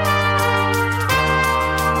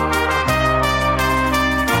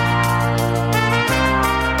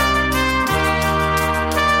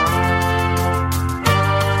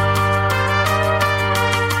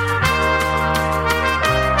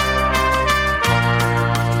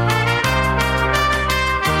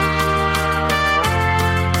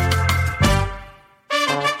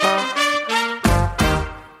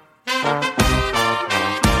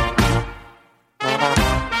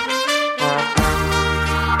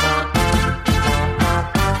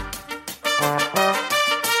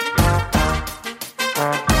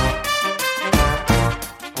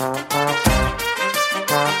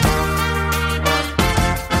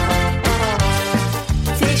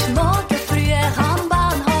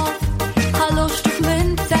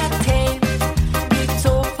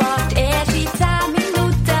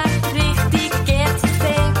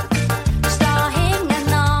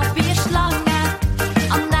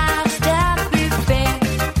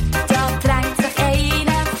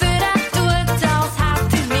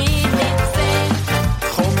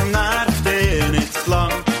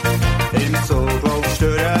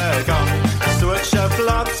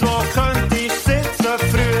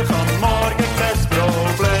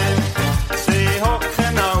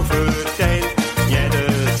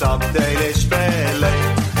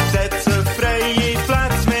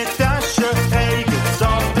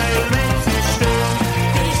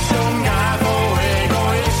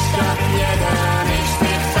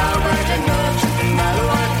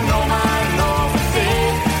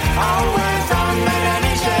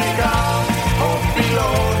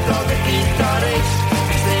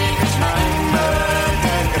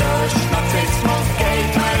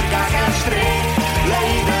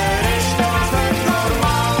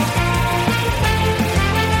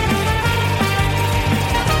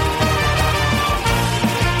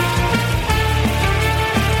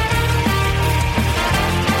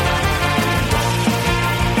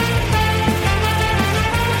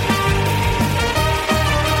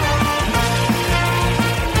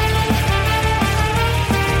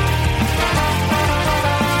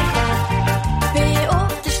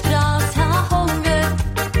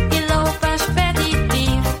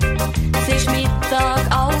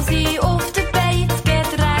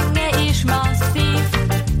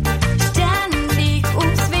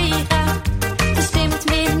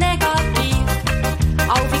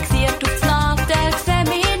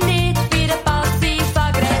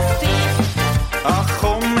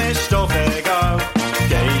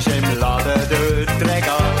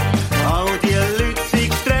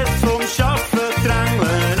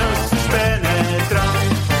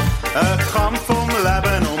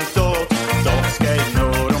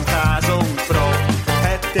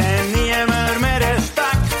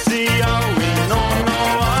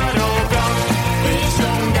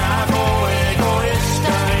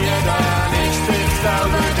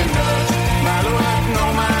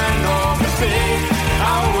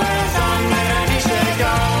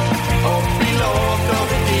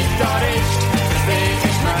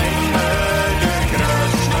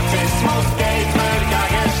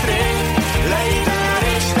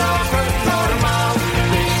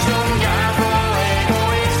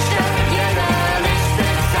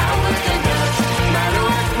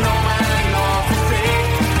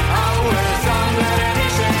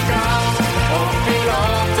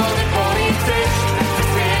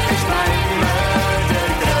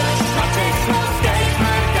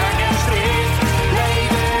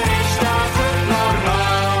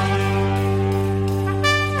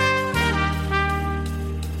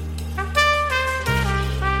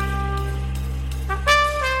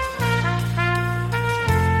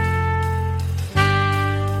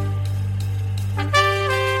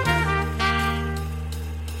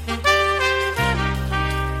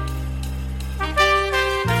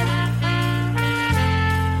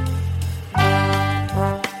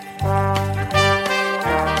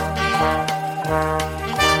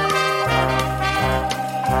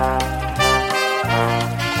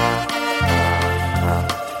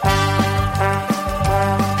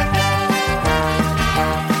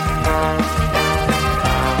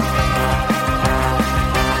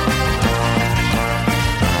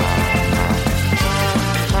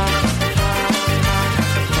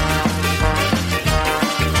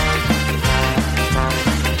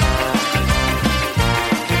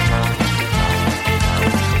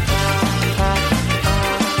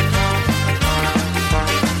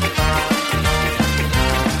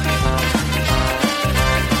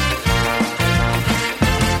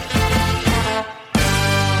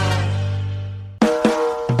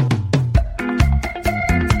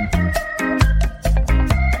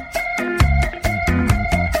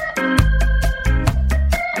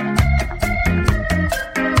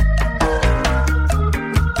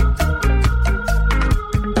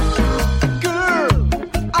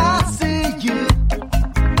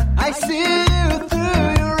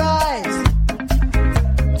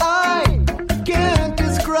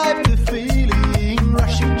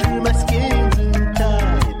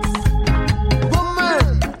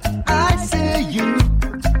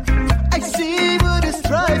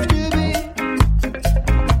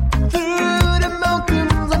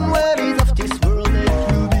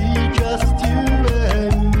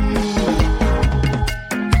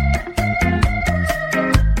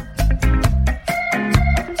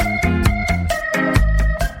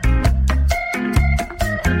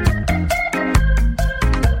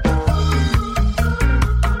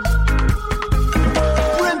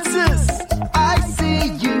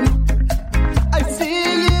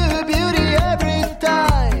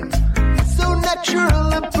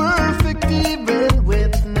 natural and perfect, even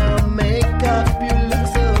with no makeup. You look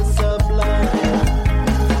so sublime.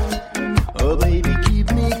 Oh, baby,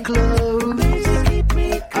 keep me close.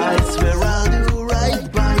 I swear I'll do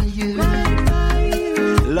right by you.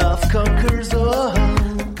 Love conquers all.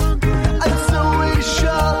 And so we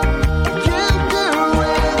shall.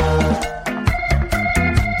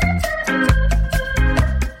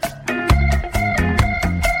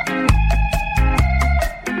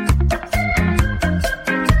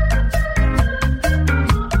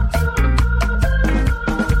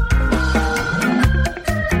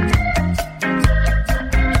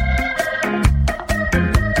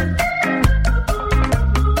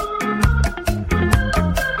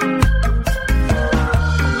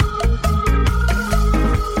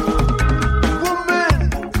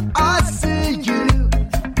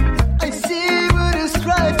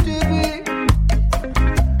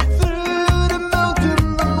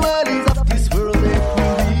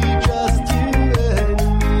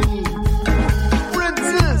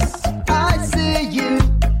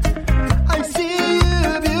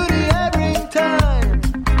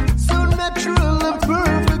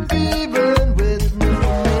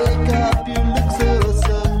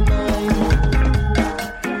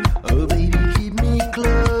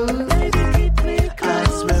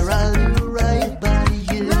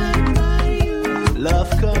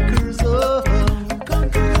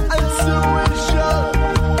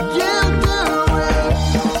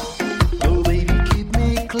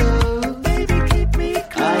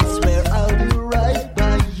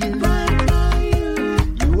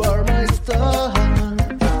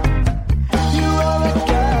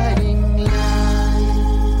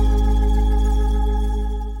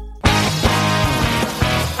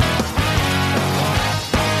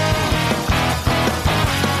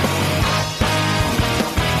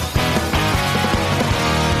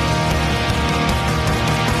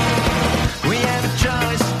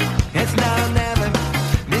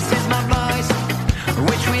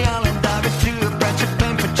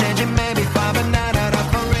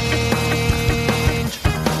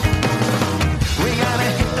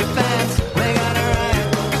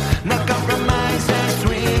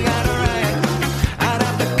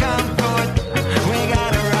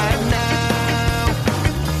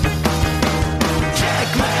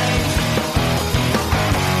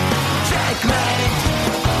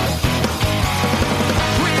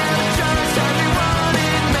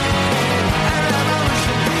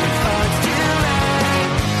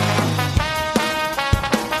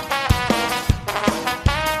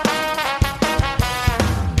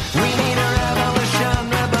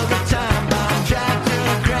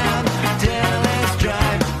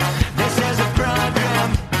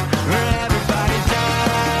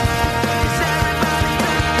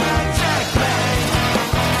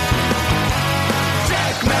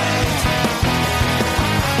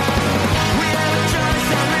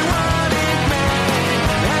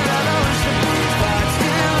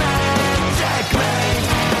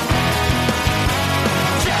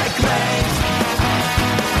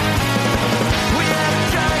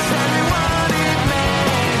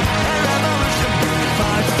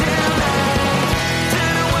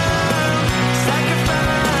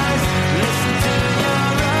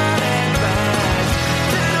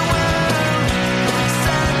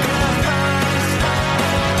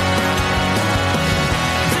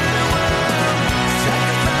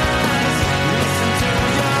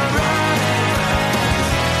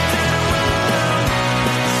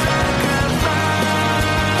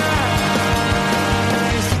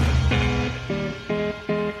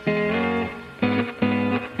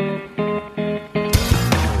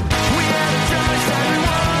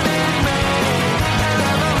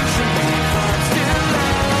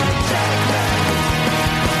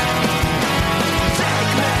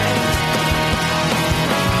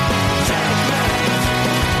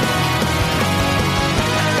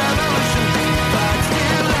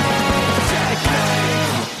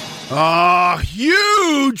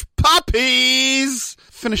 Huge Puppies!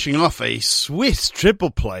 Finishing off a Swiss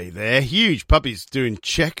triple play there. Huge Puppies doing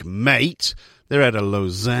Checkmate. They're out of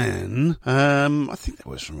Lausanne. I think that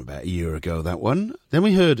was from about a year ago, that one. Then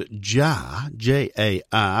we heard Jar,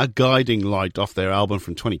 Jar, Guiding Light off their album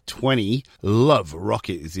from 2020. Love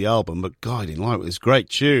Rocket is the album, but Guiding Light was a great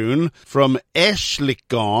tune. From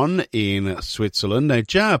Eschlikon in Switzerland. Now,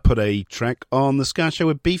 Jar put a track on The Ska Show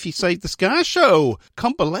with Beefy Saved The Ska Show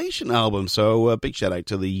compilation album. So, big shout out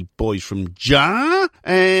to the boys from Jar.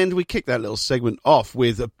 And we kicked that little segment off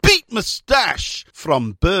with Beat Moustache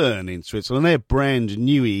from Bern in Switzerland. They're brand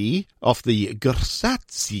newy off the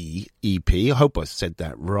Gersatzi EP. I hope I said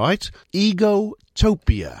that right.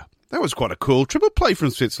 Egotopia. That was quite a cool triple play from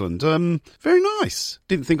Switzerland. Very nice.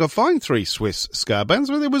 Didn't think I'd find 3 Swiss ska bands,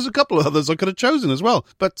 but there was a couple of others I could have chosen as well.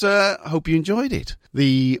 But I hope you enjoyed it.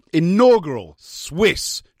 The inaugural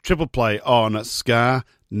Swiss triple play on Ska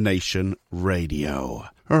Nation Radio.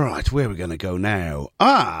 All right, where are we going to go now?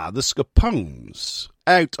 The Scapones.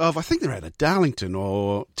 Out of, I think they're out of Darlington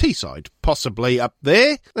or Teesside, possibly up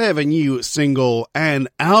there. They have a new single and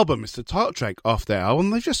album. It's the title track off their album.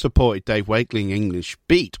 They've just supported Dave Wakeling English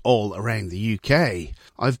Beat all around the UK.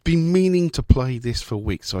 I've been meaning to play this for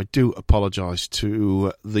weeks, so I do apologise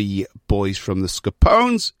to the boys from the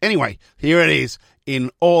Scapones. Anyway, here it is in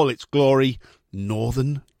all its glory,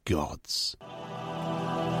 Northern Gods.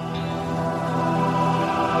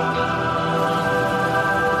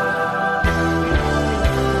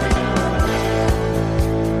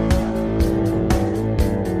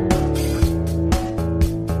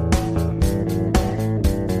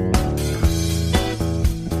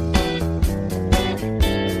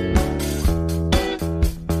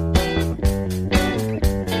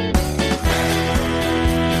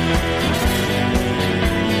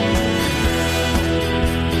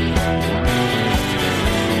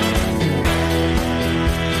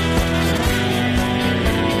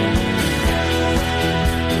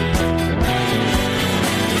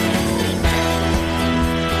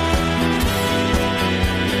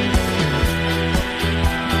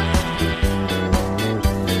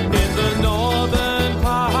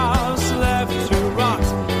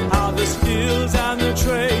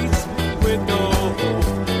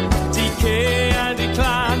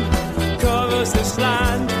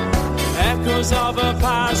 Of a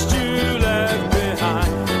past you left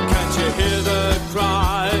behind. Can't you hear the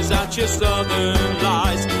cries at your southern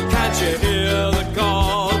lies? Can't you hear the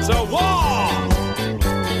calls of war?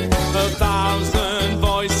 1,000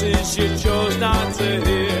 voices you chose not to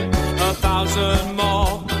hear, 1,000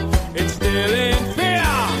 more instilling fear.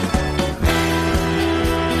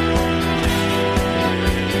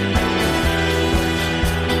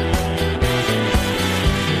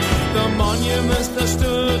 The monuments that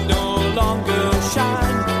stood no longer shine.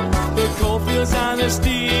 The coalfields and the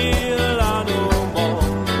steel are no more.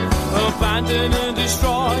 Abandoned and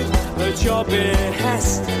destroyed at your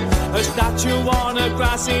behest. A statue on a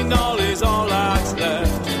grassy knoll is all that's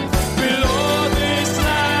left. Below this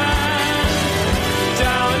land,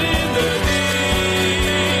 down in the deep,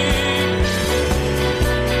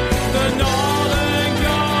 the northern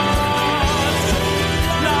gods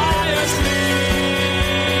lie asleep.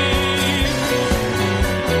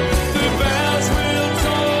 The bells will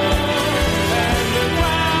toll and the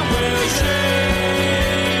ground will shake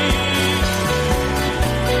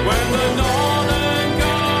when the northern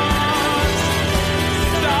gods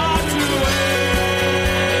start to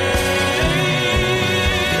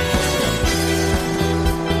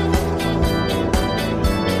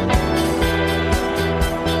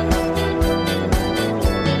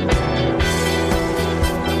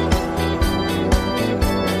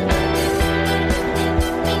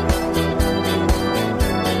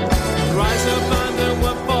rise up and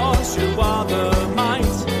we're forced, you are the might.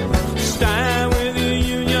 Stand with the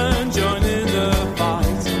union, join in the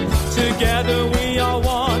fight. Together we are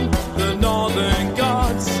one, the northern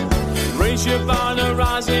gods. Raise your banner,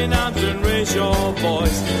 rising arms and raise your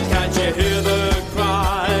voice. Can't you hear the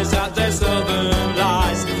cries at their southern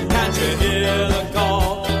lies? Can't you hear the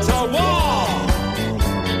call to war?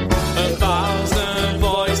 1,000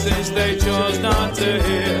 voices they chose not to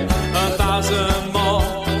hear, 1,000 more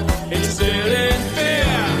instilling fear.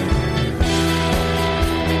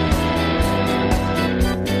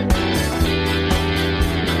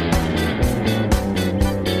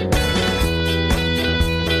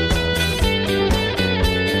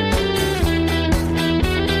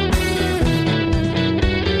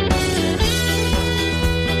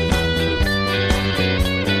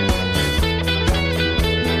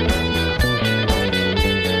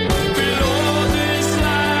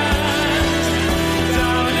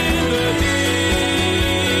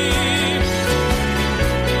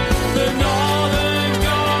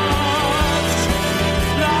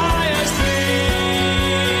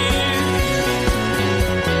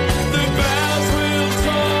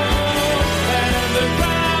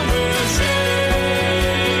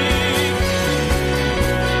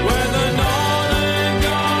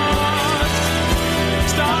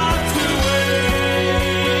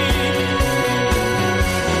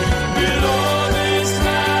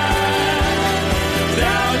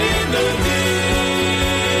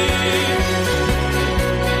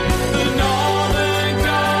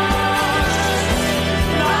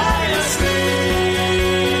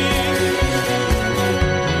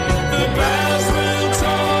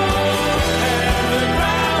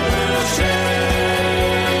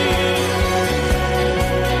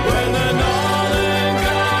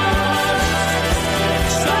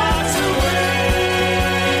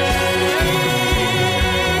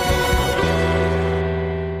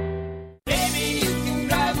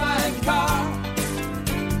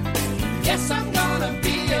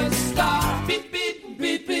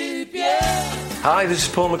 Hi, this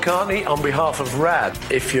is Paul McCartney on behalf of RAD.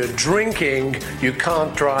 If you're drinking, you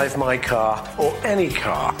can't drive my car or any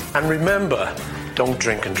car. And remember, don't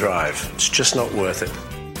drink and drive. It's just not worth it.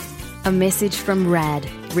 A message from RAD,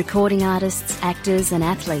 recording artists, actors and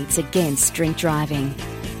athletes against drink driving.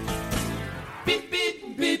 Beep,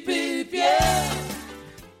 beep, beep, beep, yeah.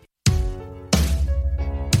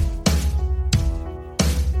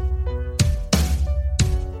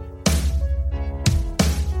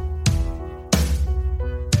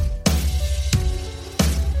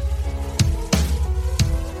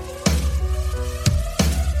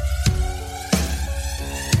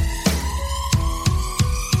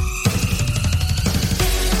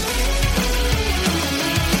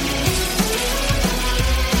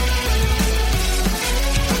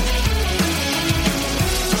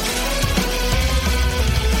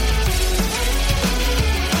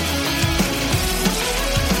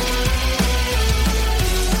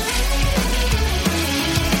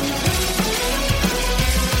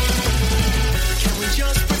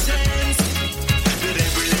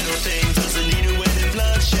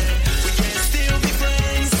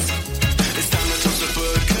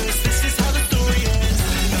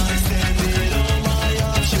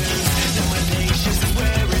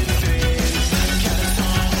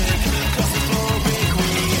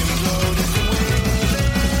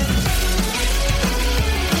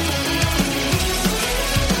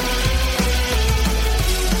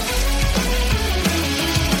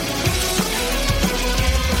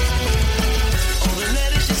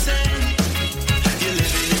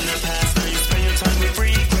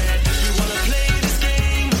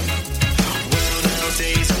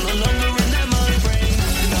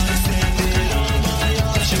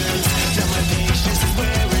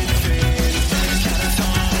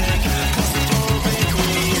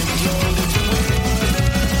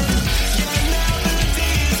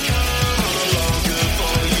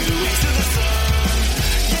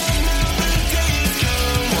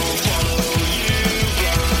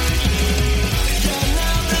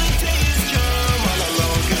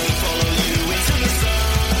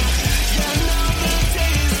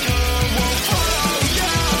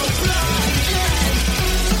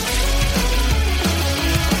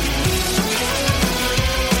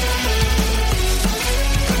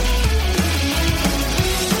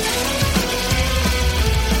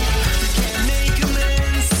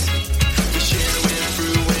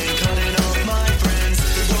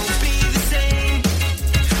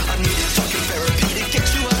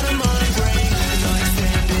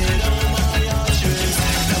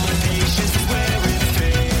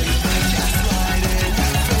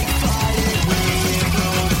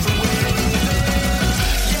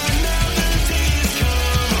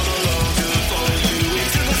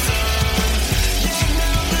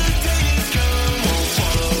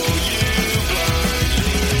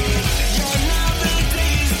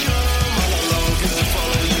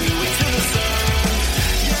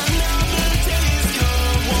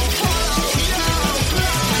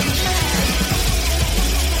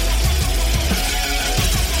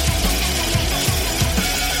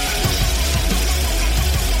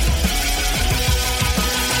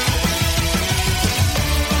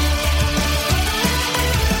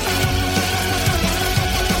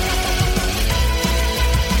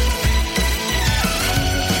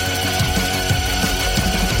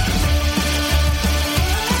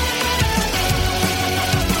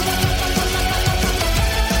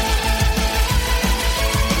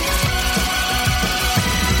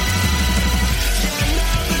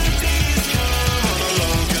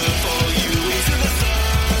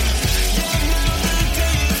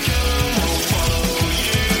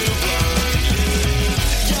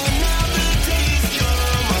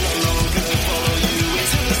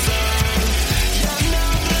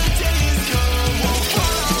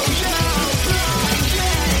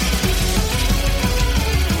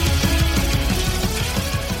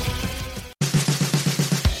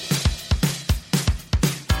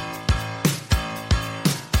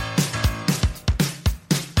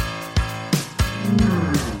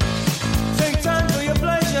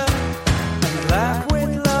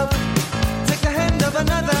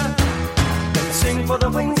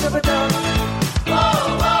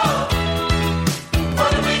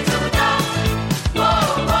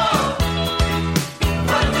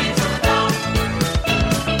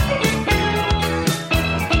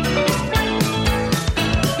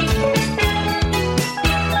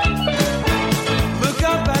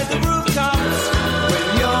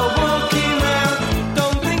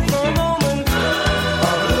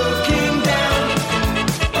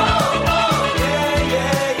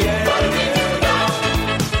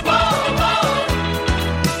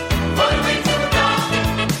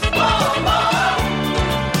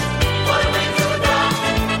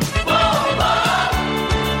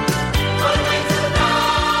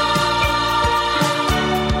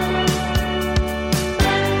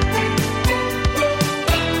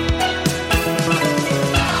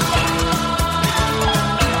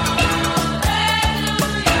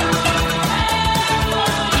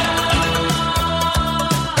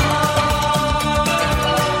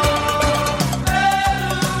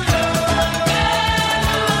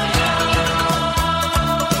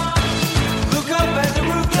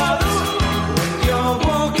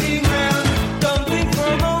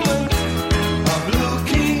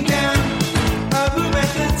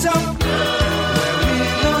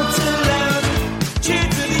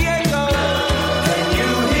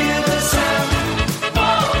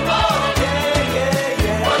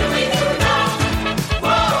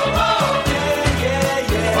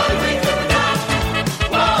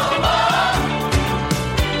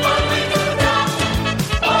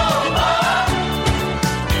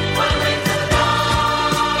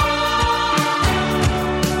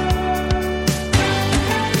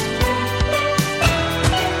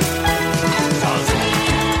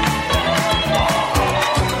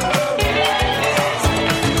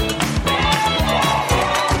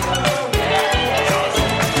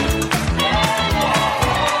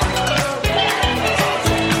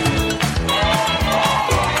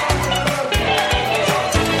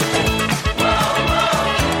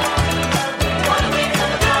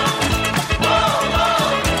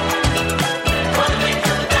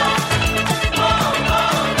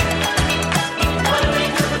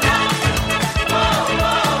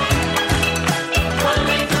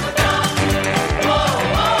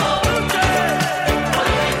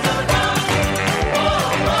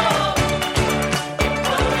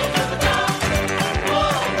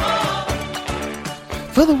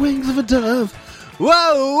 for the wings of a dove.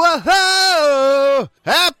 Whoa, whoa!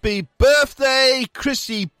 Happy birthday,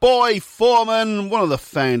 Chrissy Boy Foreman, one of the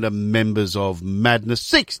founder members of Madness.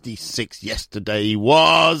 66 yesterday he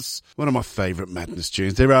was. One of my favourite Madness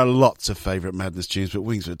tunes. There are lots of favourite Madness tunes, but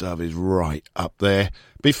Wings of a Dove is right up there.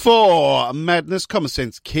 Before Madness, Common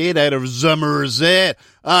Sense Kid out of Somerset.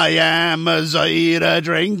 I am a cider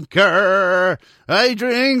drinker. I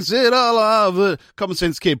drinks it all over. Common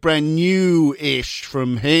Sense Kid, brand new-ish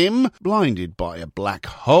from him. Blinded by a Black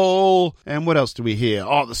Hole. And what else do we hear?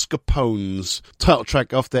 Oh, the Scapones. Title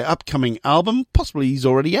track off their upcoming album. Possibly he's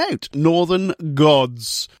already out. Northern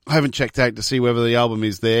Gods. I haven't checked out to see whether the album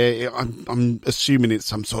is there. I'm assuming it's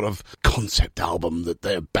some sort of concept album that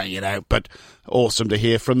they're banging out, but awesome to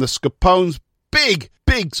hear from the Scapones. Big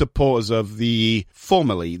supporters of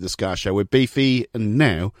formerly the Ska Show with Beefy, and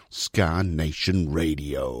now Ska Nation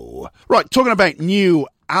Radio. Right, talking about new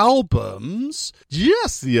albums,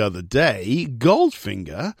 just the other day,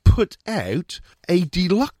 Goldfinger put out a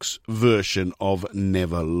deluxe version of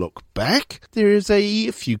Never Look Back. There is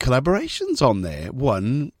a few collaborations on there.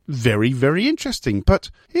 One very, very interesting. But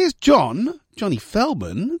here's Johnny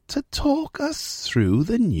Feldman, to talk us through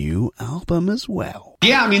the new album as well.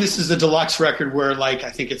 Yeah, I mean, this is a deluxe record where, like,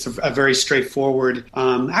 I think it's a very straightforward.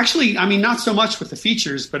 Actually, I mean, not so much with the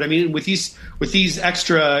features, but I mean, with these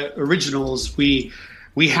extra originals, we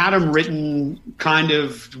had them written kind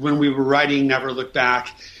of when we were writing Never Look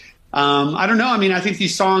Back. I don't know. I mean, I think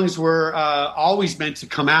these songs were always meant to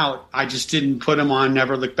come out. I just didn't put them on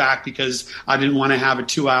Never Look Back because I didn't want to have a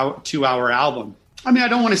two-hour album. I mean, I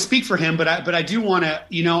don't want to speak for him, but I do want to,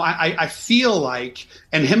 you know, I feel like,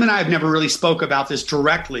 and him and I have never really spoke about this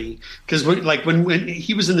directly, because when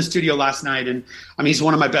he was in the studio last night, and I mean, he's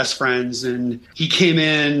one of my best friends, and he came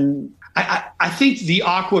in, I think the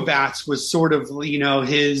Aquabats was sort of, you know,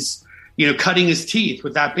 his, you know, cutting his teeth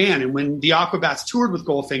with that band. And when the Aquabats toured with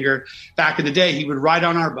Goldfinger back in the day, he would ride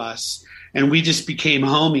on our bus. And we just became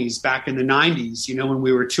homies back in the 90s, you know, when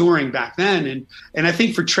we were touring back then. And I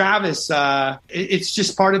think for Travis, it's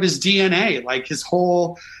just part of his DNA, like his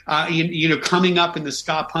whole, you know, coming up in the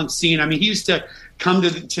ska punk scene. I mean, he used to come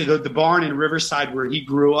to the barn in Riverside where he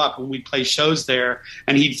grew up, and we'd play shows there.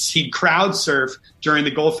 And he'd crowd surf during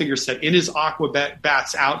the Goldfinger set in his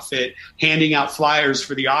Aquabats outfit, handing out flyers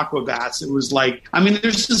for the Aquabats. It was like, I mean,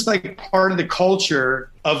 there's just like part of the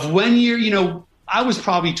culture of when you're, you know, I was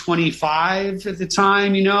probably 25 at the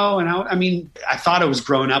time, you know, and I mean, I thought I was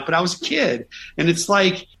grown up, but I was a kid. And it's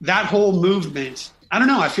like that whole movement. I don't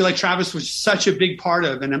know. I feel like Travis was such a big part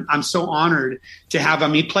of, and I'm so honored to have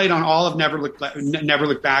him. He played on all of Never Look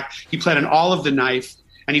Back. He played on all of The Knife,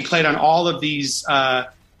 and he played on all of these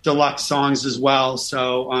deluxe songs as well.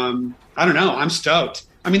 So I don't know. I'm stoked.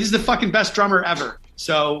 I mean, this is the fucking best drummer ever.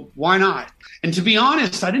 So why not? And to be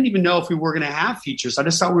honest, I didn't even know if we were going to have features. I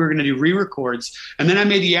just thought we were going to do re-records. And then I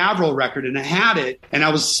made the Avril record, and I had it, and I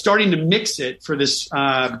was starting to mix it for this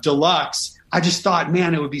deluxe. I just thought,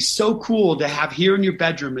 man, it would be so cool to have Here in Your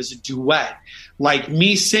Bedroom as a duet. Like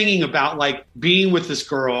me singing about like being with this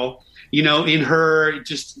girl, you know, in her,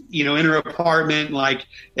 just, you know, in her apartment, like,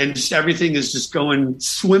 and just everything is just going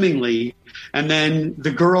swimmingly. And then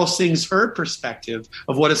the girl sings her perspective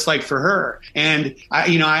of what it's like for her. And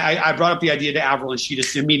I brought up the idea to Avril, and she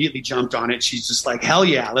just immediately jumped on it. She's just like, hell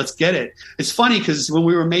yeah, let's get it. It's funny because when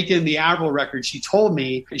we were making the Avril record, she told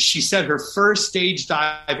me, she said her first stage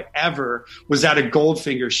dive ever was at a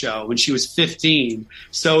Goldfinger show when she was 15.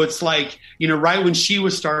 So it's like, you know, right when she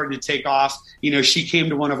was starting to take off, you know, she came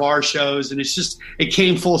to one of our shows, and it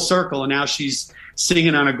came full circle. And now she's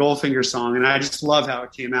singing on a Goldfinger song. And I just love how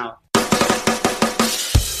it came out.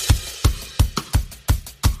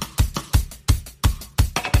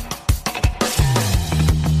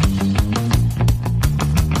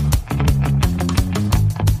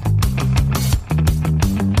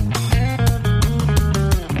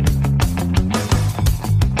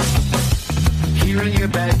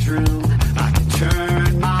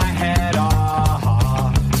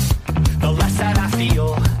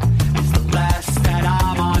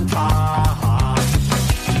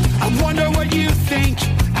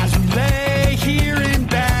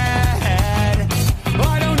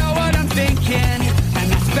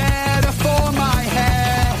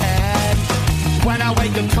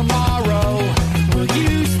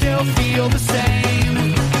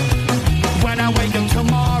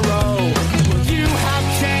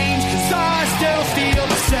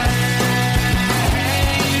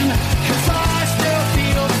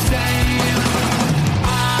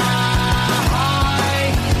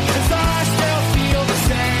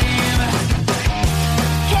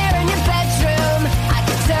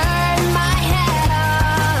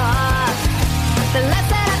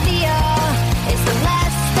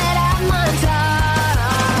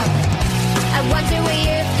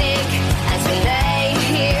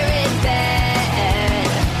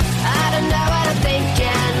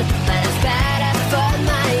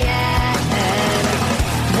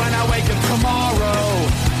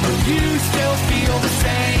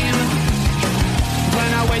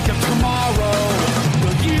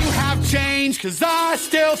 change, 'cause I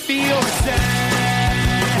still feel the same.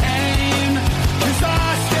 'Cause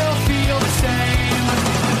I still feel the same.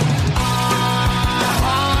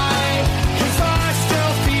 'Cause I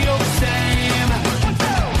still feel the same.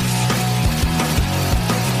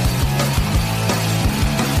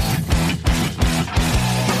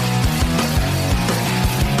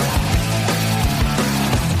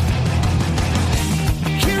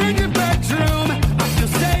 Here in your bedroom, I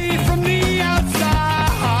feel safe from the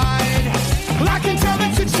outside. Well, I can tell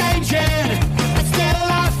that you're changing. It's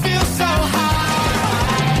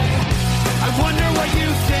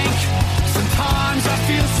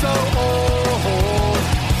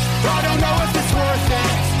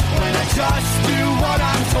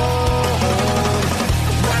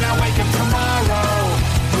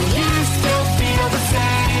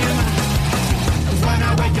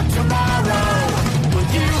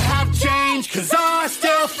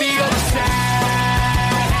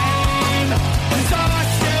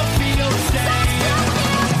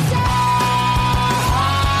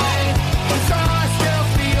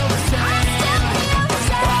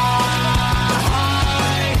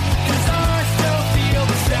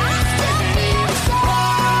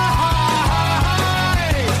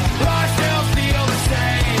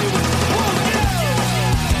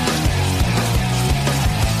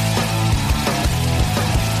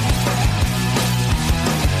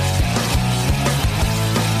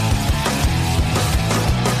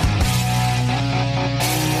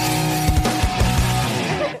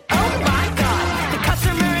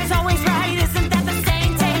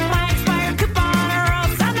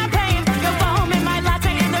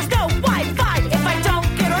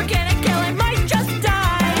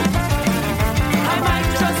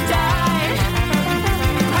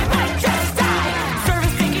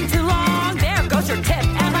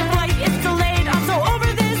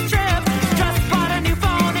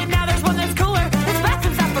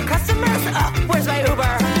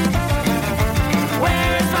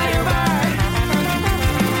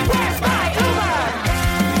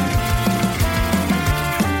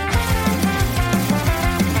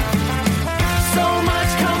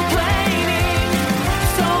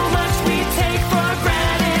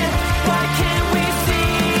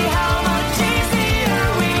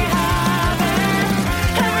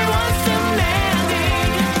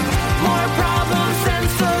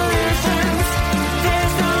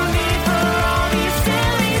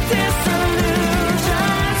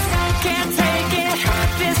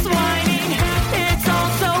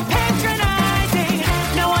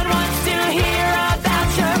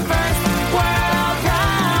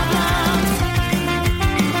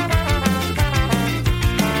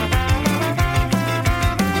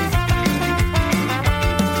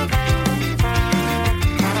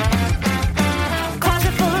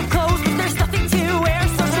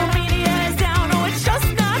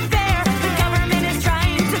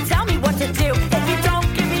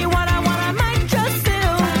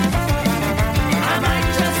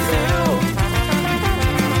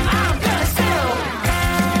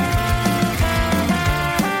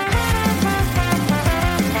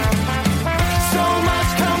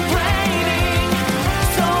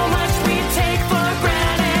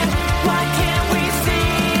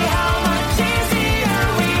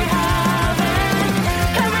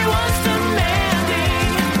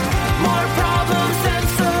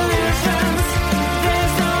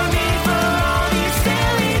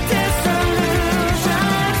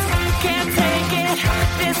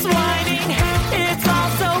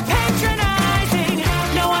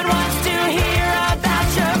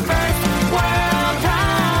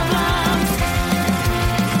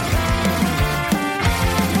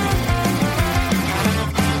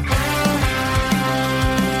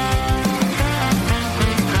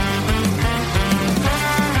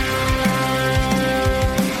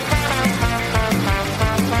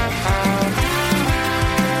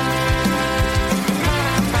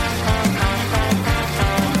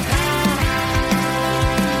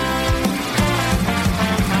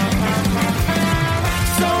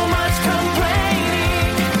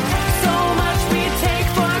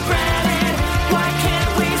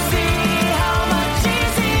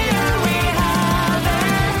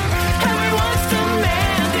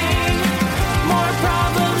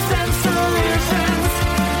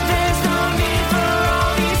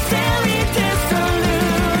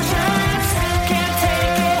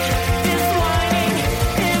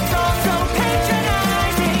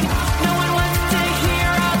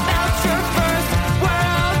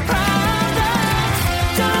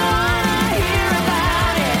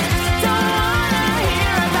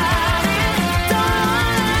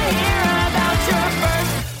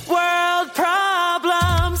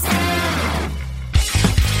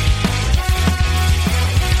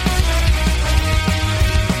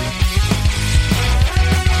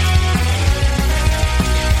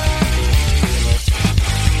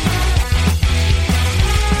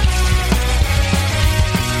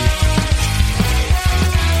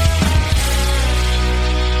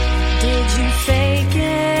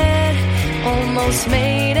almost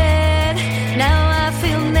made it. Now I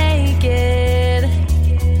feel naked.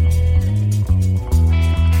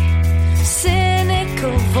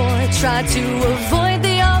 Cynical void tried to avoid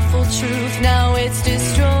the awful truth. Now it's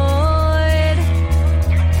destroyed.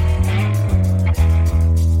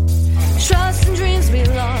 Trust and dreams we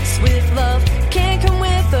lost with love can't come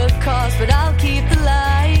with a cost, but I'll keep the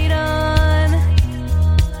light on.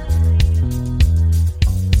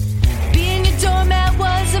 Being a doormat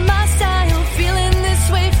wasn't my style. Feeling this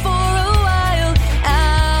way for a while.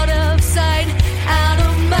 Out of sight, out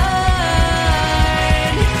of mind.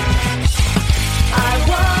 I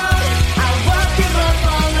won't give up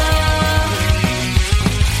on love.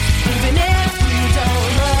 Even if you don't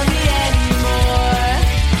love me anymore.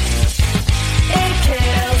 It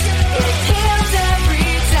kills every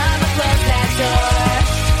time I close that door.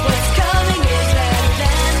 What's coming is better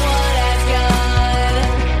than what I've got.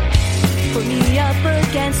 Put me up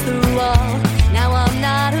against the wall. Now I'm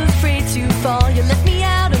not afraid to fall. You let me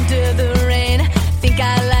out under the rain. Think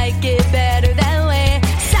I like it better that way.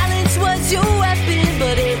 Silence was your weapon,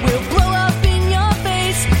 but it will blow up in your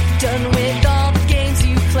face. Done with all the games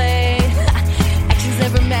you play. Actions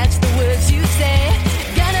never match the words you say.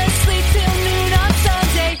 Gonna sleep till noon on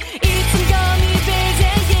Sunday. Eat some gummy bears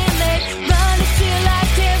and get lit. Run until I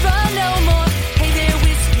can't run no more. Hey there,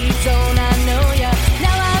 whiskey zone, I know ya.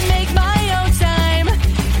 Now I make my own time.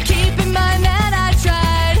 Keep in mind that I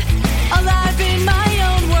tried. Alive in my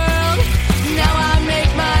own world. Now I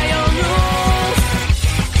make my own rules.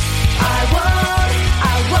 I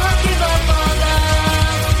won't give up on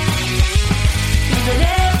love. Even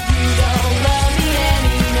if you don't love me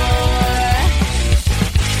anymore.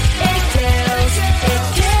 It kills.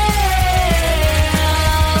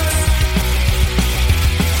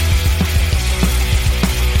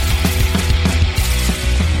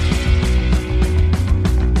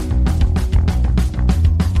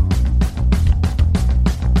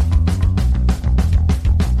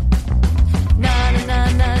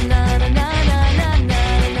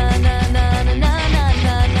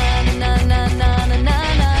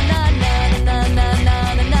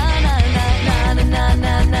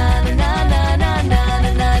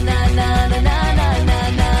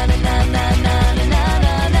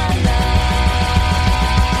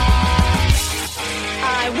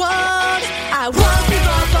 I won't give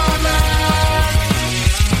up on love.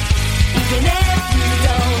 Even if you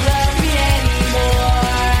don't love me anymore.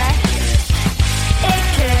 It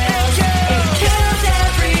kills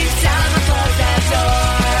every time I close that door.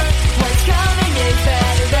 What's coming is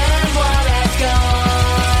better than what I've got.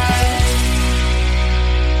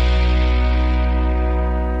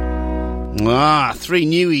 3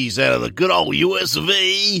 newies out of the good old US of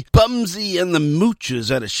A. Bumsy and the Moochers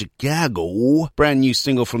out of Chicago. Brand new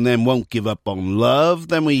single from them, Won't Give Up on Love.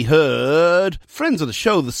 Then we heard friends of the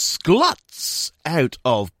show, the Skluts, out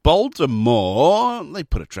of Baltimore. They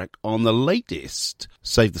put a track on the latest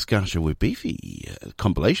Save the Ska Show with Beefy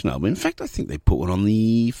compilation album. In fact, I think they put one on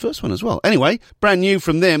the first one as well. Anyway, brand new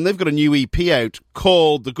from them. They've got a new EP out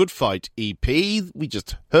called The Good Fight EP. We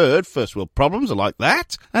just heard First World Problems, I like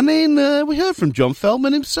that. And then we heard from John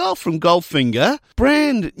Feldman himself from Goldfinger.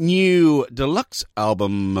 Brand new deluxe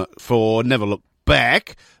album for Never Look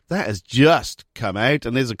Back. That has just come out,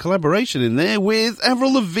 and there's a collaboration in there with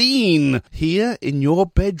Avril Lavigne, Here in Your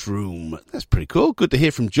Bedroom. That's pretty cool. Good to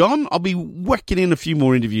hear from John. I'll be whacking in a few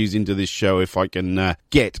more interviews into this show if I can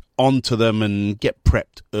get onto them and get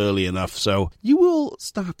prepped early enough. So you will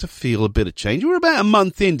start to feel a bit of change. We're about a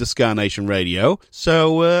month into Ska Nation Radio,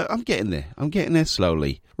 so I'm getting there. I'm getting there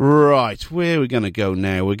slowly. Right, where are we going to go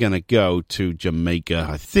now? We're going to go to Jamaica.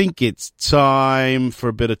 I think it's time for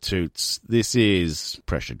a bit of toots. This is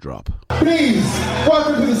Pressure Drop. Please,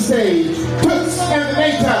 welcome to the stage, Toots and the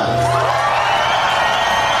Maytals.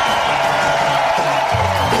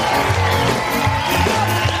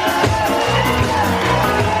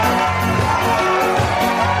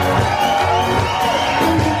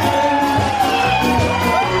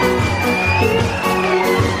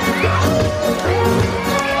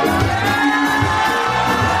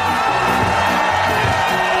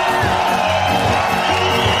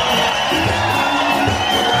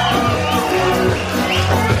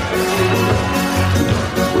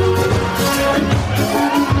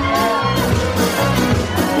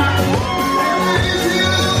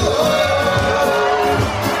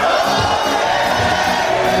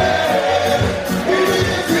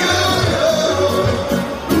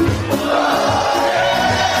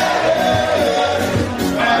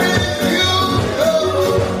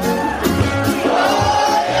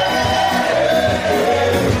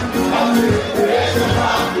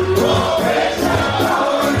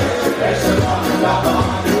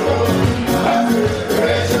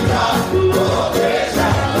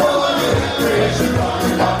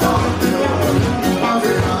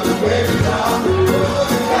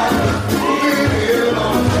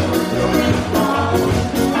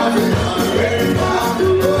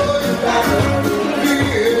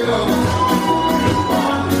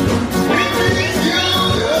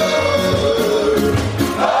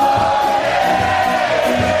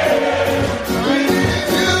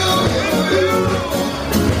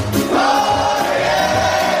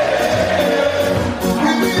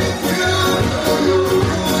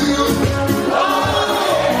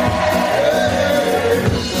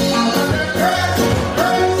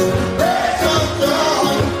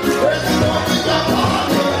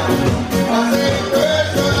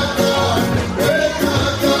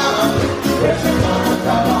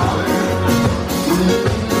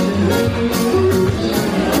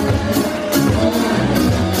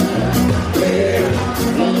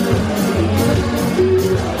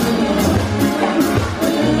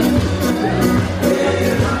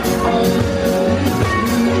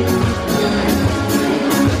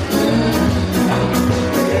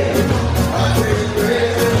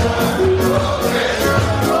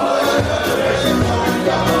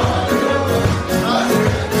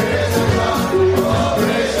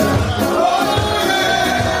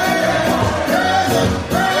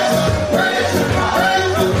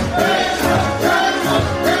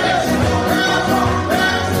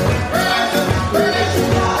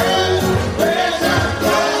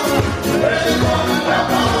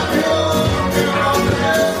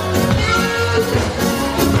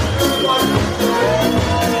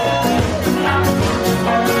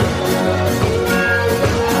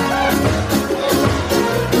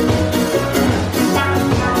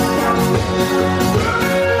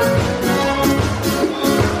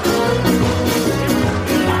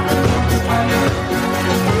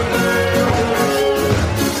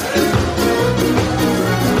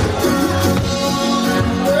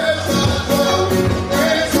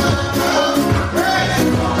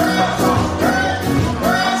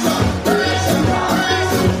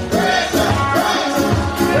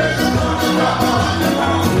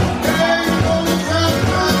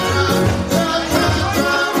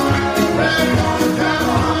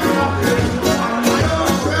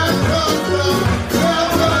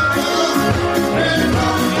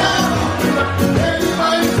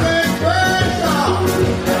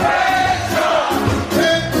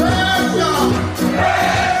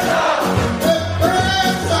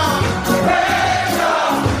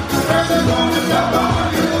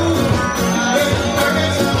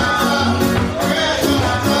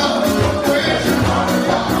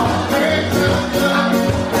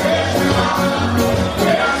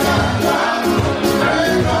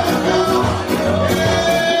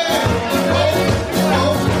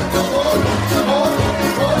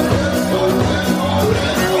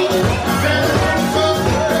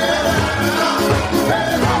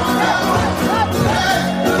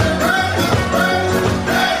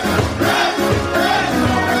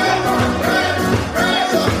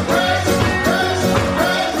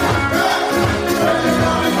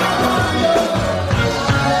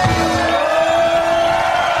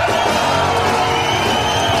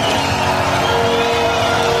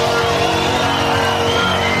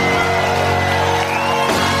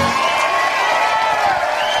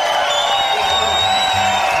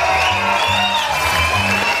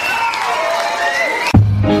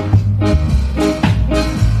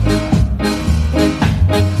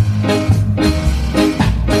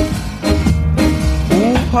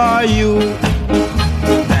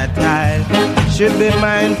 should be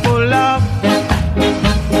mindful of.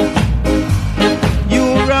 You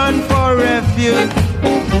run for refuge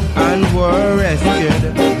and were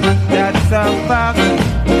rescued. That's a fact.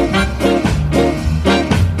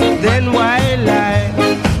 Then why lie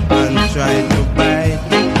and try to bite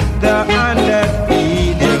the hand that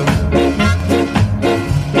feed you?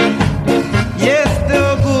 Yes, the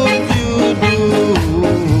good you do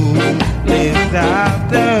lives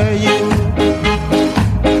after you.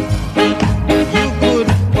 You could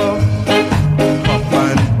puff, puff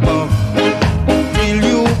and puff till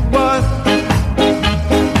you bust.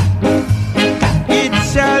 It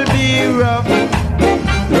shall be rough,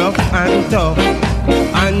 rough and tough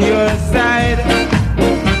on your side.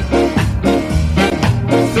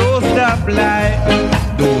 So stop lie,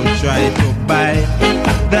 don't try to bite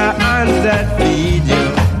the hands that feed you.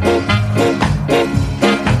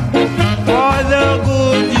 For the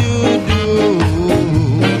good you do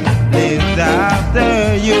lives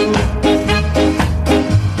after you.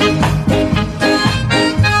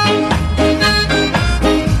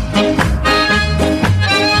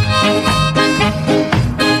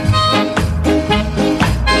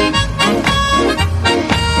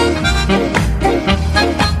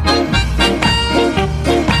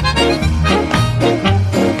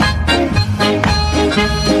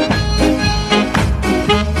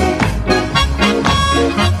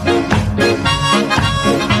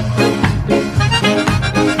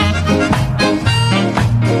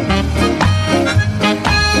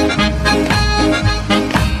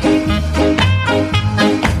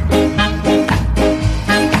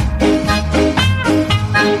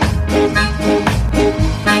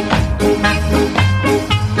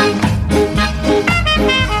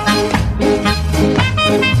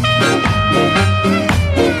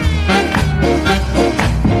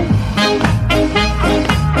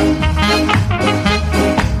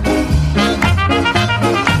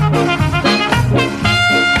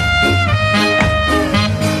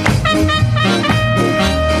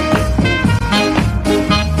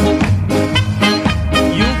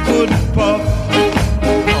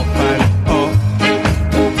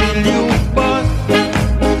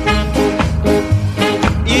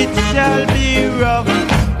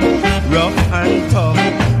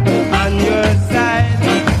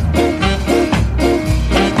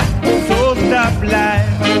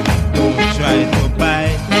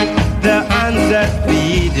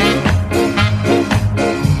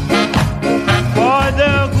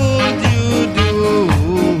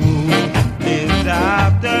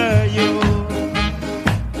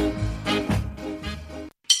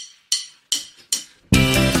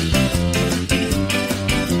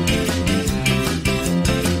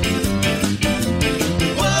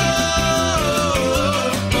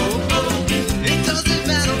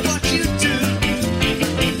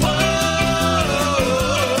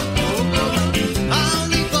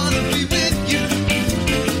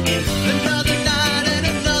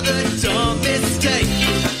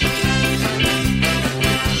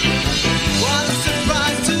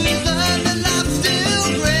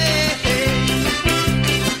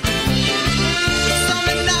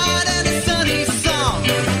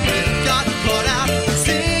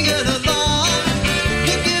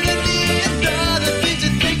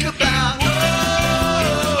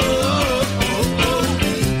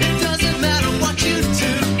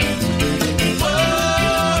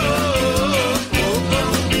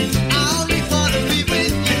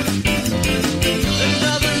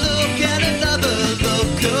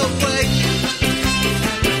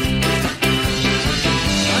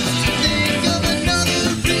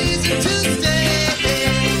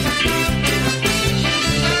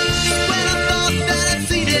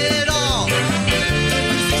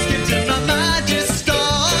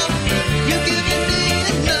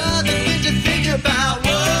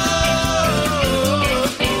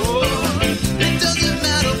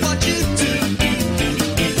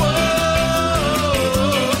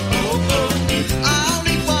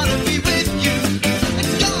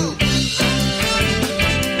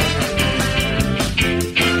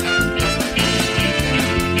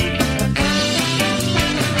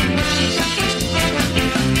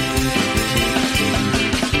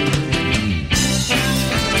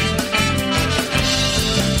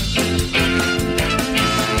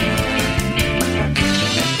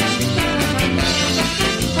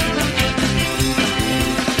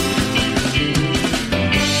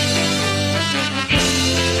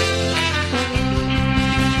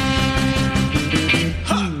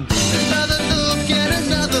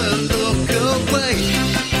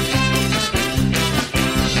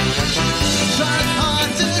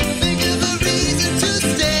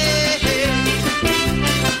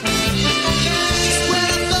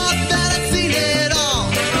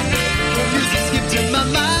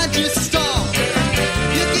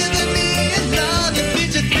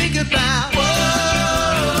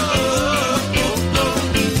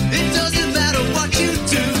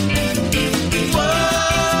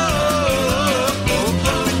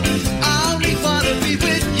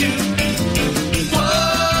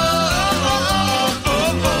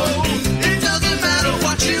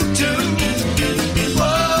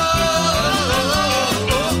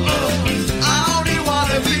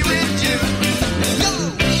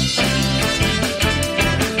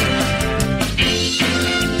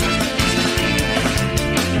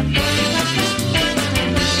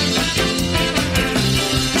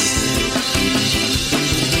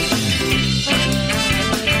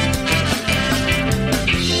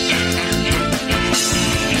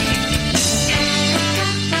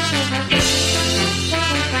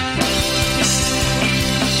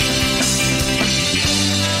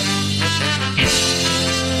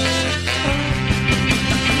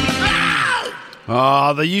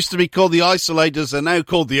 They used to be called the Isolators, they're now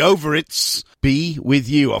called the Overits. Be With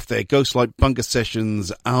You off their Ghostlight Bunker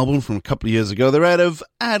Sessions album from a couple of years ago. They're out of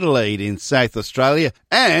Adelaide in South Australia,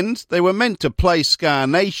 and they were meant to play Ska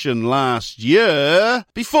Nation last year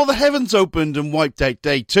before the heavens opened and wiped out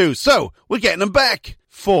day 2. So we're getting them back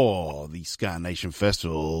for the Ska Nation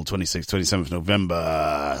Festival, 26th, 27th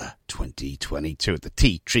November 2022 at the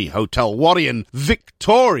Tea Tree Hotel, Warrion,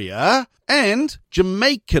 Victoria. And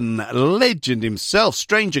Jamaican legend himself,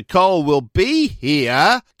 Stranger Cole, will be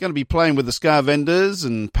here. Going to be playing with the Ska Vendors,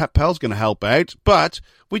 and Pat Pell's going to help out. But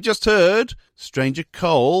we just heard Stranger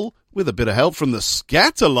Cole with a bit of help from the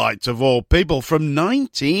Scatterlights, of all people, from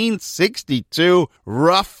 1962,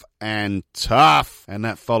 Rough and Tough. And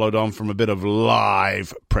that followed on from a bit of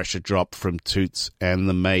live Pressure Drop from Toots and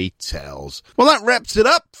the Maytals. Well, that wraps it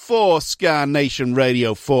up for Ska Nation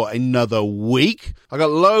Radio for another week. I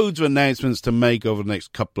got loads of announcements to make over the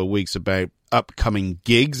next couple of weeks about upcoming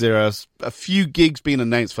gigs. There are a few gigs being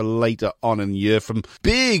announced for later on in the year from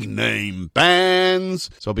big name bands,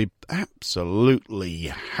 so I'll be absolutely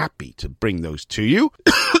happy to bring those to you.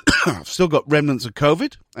 I've still got remnants of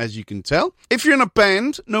COVID, as you can tell. If you're in a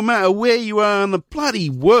band, no matter where you are in the bloody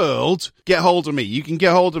world, get hold of me. You can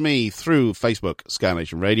get hold of me through Facebook, Ska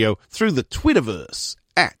Nation Radio, through the Twitterverse,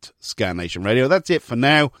 at Ska Nation Radio. That's it for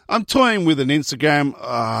now. I'm toying with an Instagram.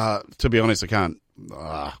 To be honest, I can't.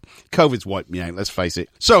 COVID's wiped me out, let's face it.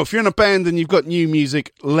 So if you're in a band and you've got new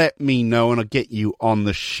music, let me know and I'll get you on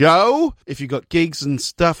the show. If you've got gigs and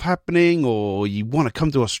stuff happening, or you want to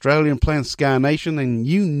come to Australia and play on Ska Nation, then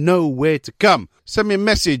you know where to come. Send me a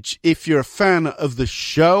message if you're a fan of the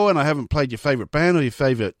show and I haven't played your favourite band or your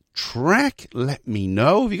favourite track. Let me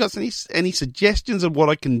know. Have you got any suggestions of what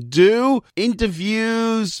I can do?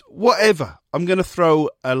 Interviews, whatever. I'm going to throw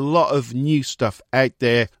a lot of new stuff out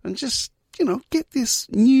there and just, get this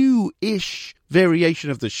new-ish variation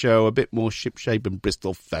of the show, a bit more shipshape and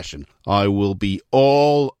Bristol fashion. I will be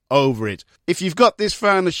all over it. If you've got this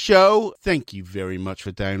far in the show, thank you very much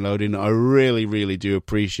for downloading. I really, really do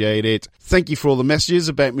appreciate it. Thank you for all the messages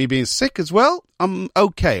about me being sick as well. I'm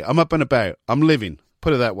okay. I'm up and about. I'm living.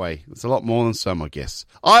 Put it that way. It's a lot more than some, I guess.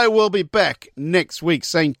 I will be back next week,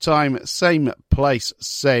 same time, same place,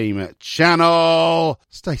 same channel.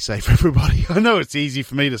 Stay safe, everybody. I know it's easy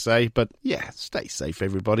for me to say, but yeah, stay safe,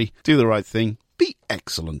 everybody. Do the right thing. Be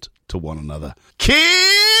excellent to one another. Keep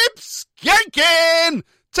skanking!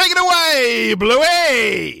 Take it away,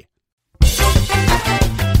 Bluey!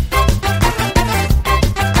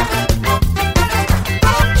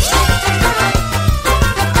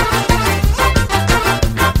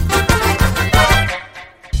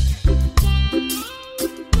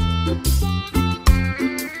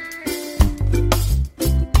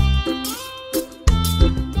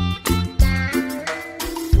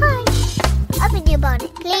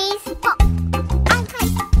 Please pop. Okay.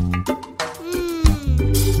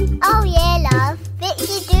 Oh yeah, love. Fix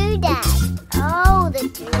your doodad. Oh, the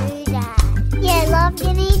doodad. Yeah, love,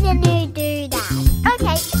 you need a new doodad.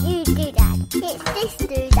 Okay, new doodad. It's this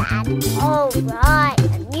doodad. Oh right, a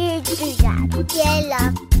new doodad. Yeah,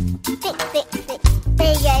 love. Fix.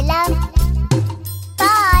 There you go, love.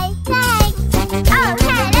 Bye. Thanks.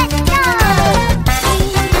 Okay, let's go.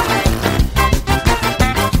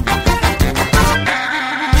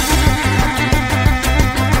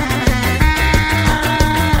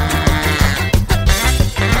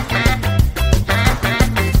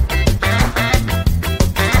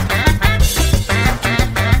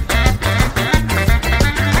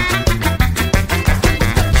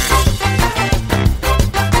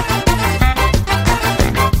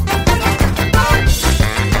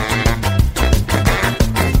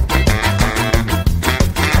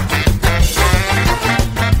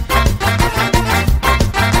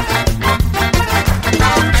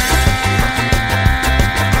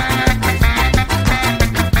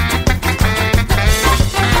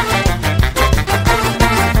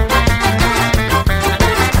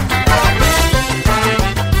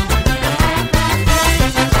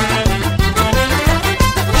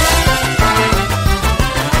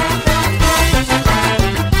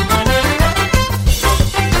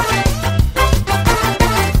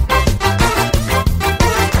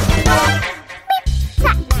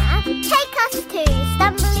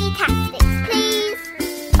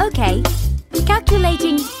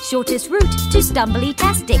 Shortest route to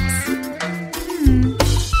Stumbly-tastics.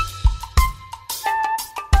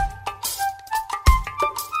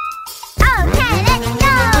 Okay, let's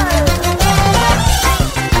go!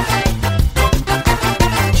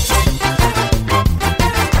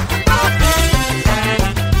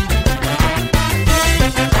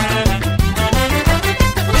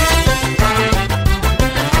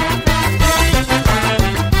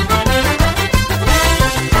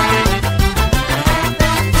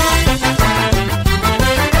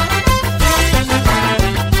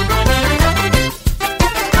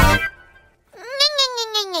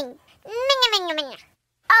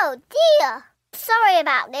 Oh dear. Sorry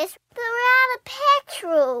about this, but we're out of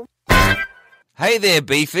petrol. Hey there,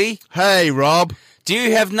 Beefy. Hey, Rob. Do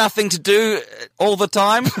you have nothing to do all the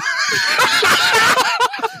time?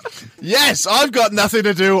 Yes, I've got nothing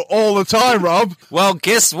to do all the time, Rob. Well,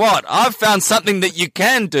 guess what? I've found something that you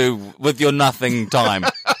can do with your nothing time.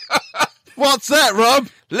 What's that, Rob?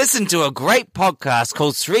 Listen to a great podcast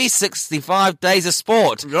called 365 Days of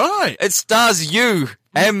Sport. Right. It stars you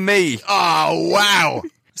and me. Oh, wow.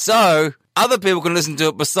 So, other people can listen to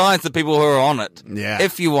it besides the people who are on it. Yeah.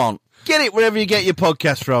 If you want. Get it wherever you get your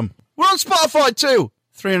podcast from. We're on Spotify too.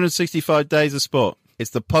 365 Days of Sport. It's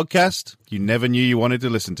the podcast you never knew you wanted to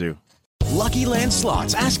listen to. Lucky Land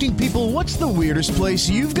Slots, asking people, what's the weirdest place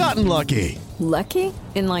you've gotten lucky? Lucky?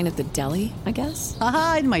 In line at the deli, I guess?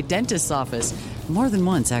 Aha, in my dentist's office. More than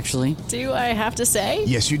once, actually. Do I have to say?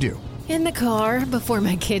 Yes, you do. In the car before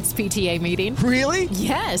my kids' PTA meeting. Really?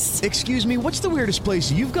 Yes. Excuse me, what's the weirdest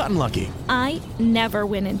place you've gotten lucky? I never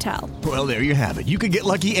win and tell. Well, there you have it. You can get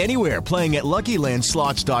lucky anywhere, playing at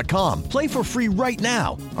LuckyLandSlots.com. Play for free right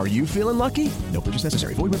now. Are you feeling lucky? No purchase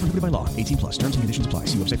necessary. Void where prohibited by law. 18+. Terms and conditions apply.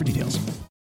 See website for details.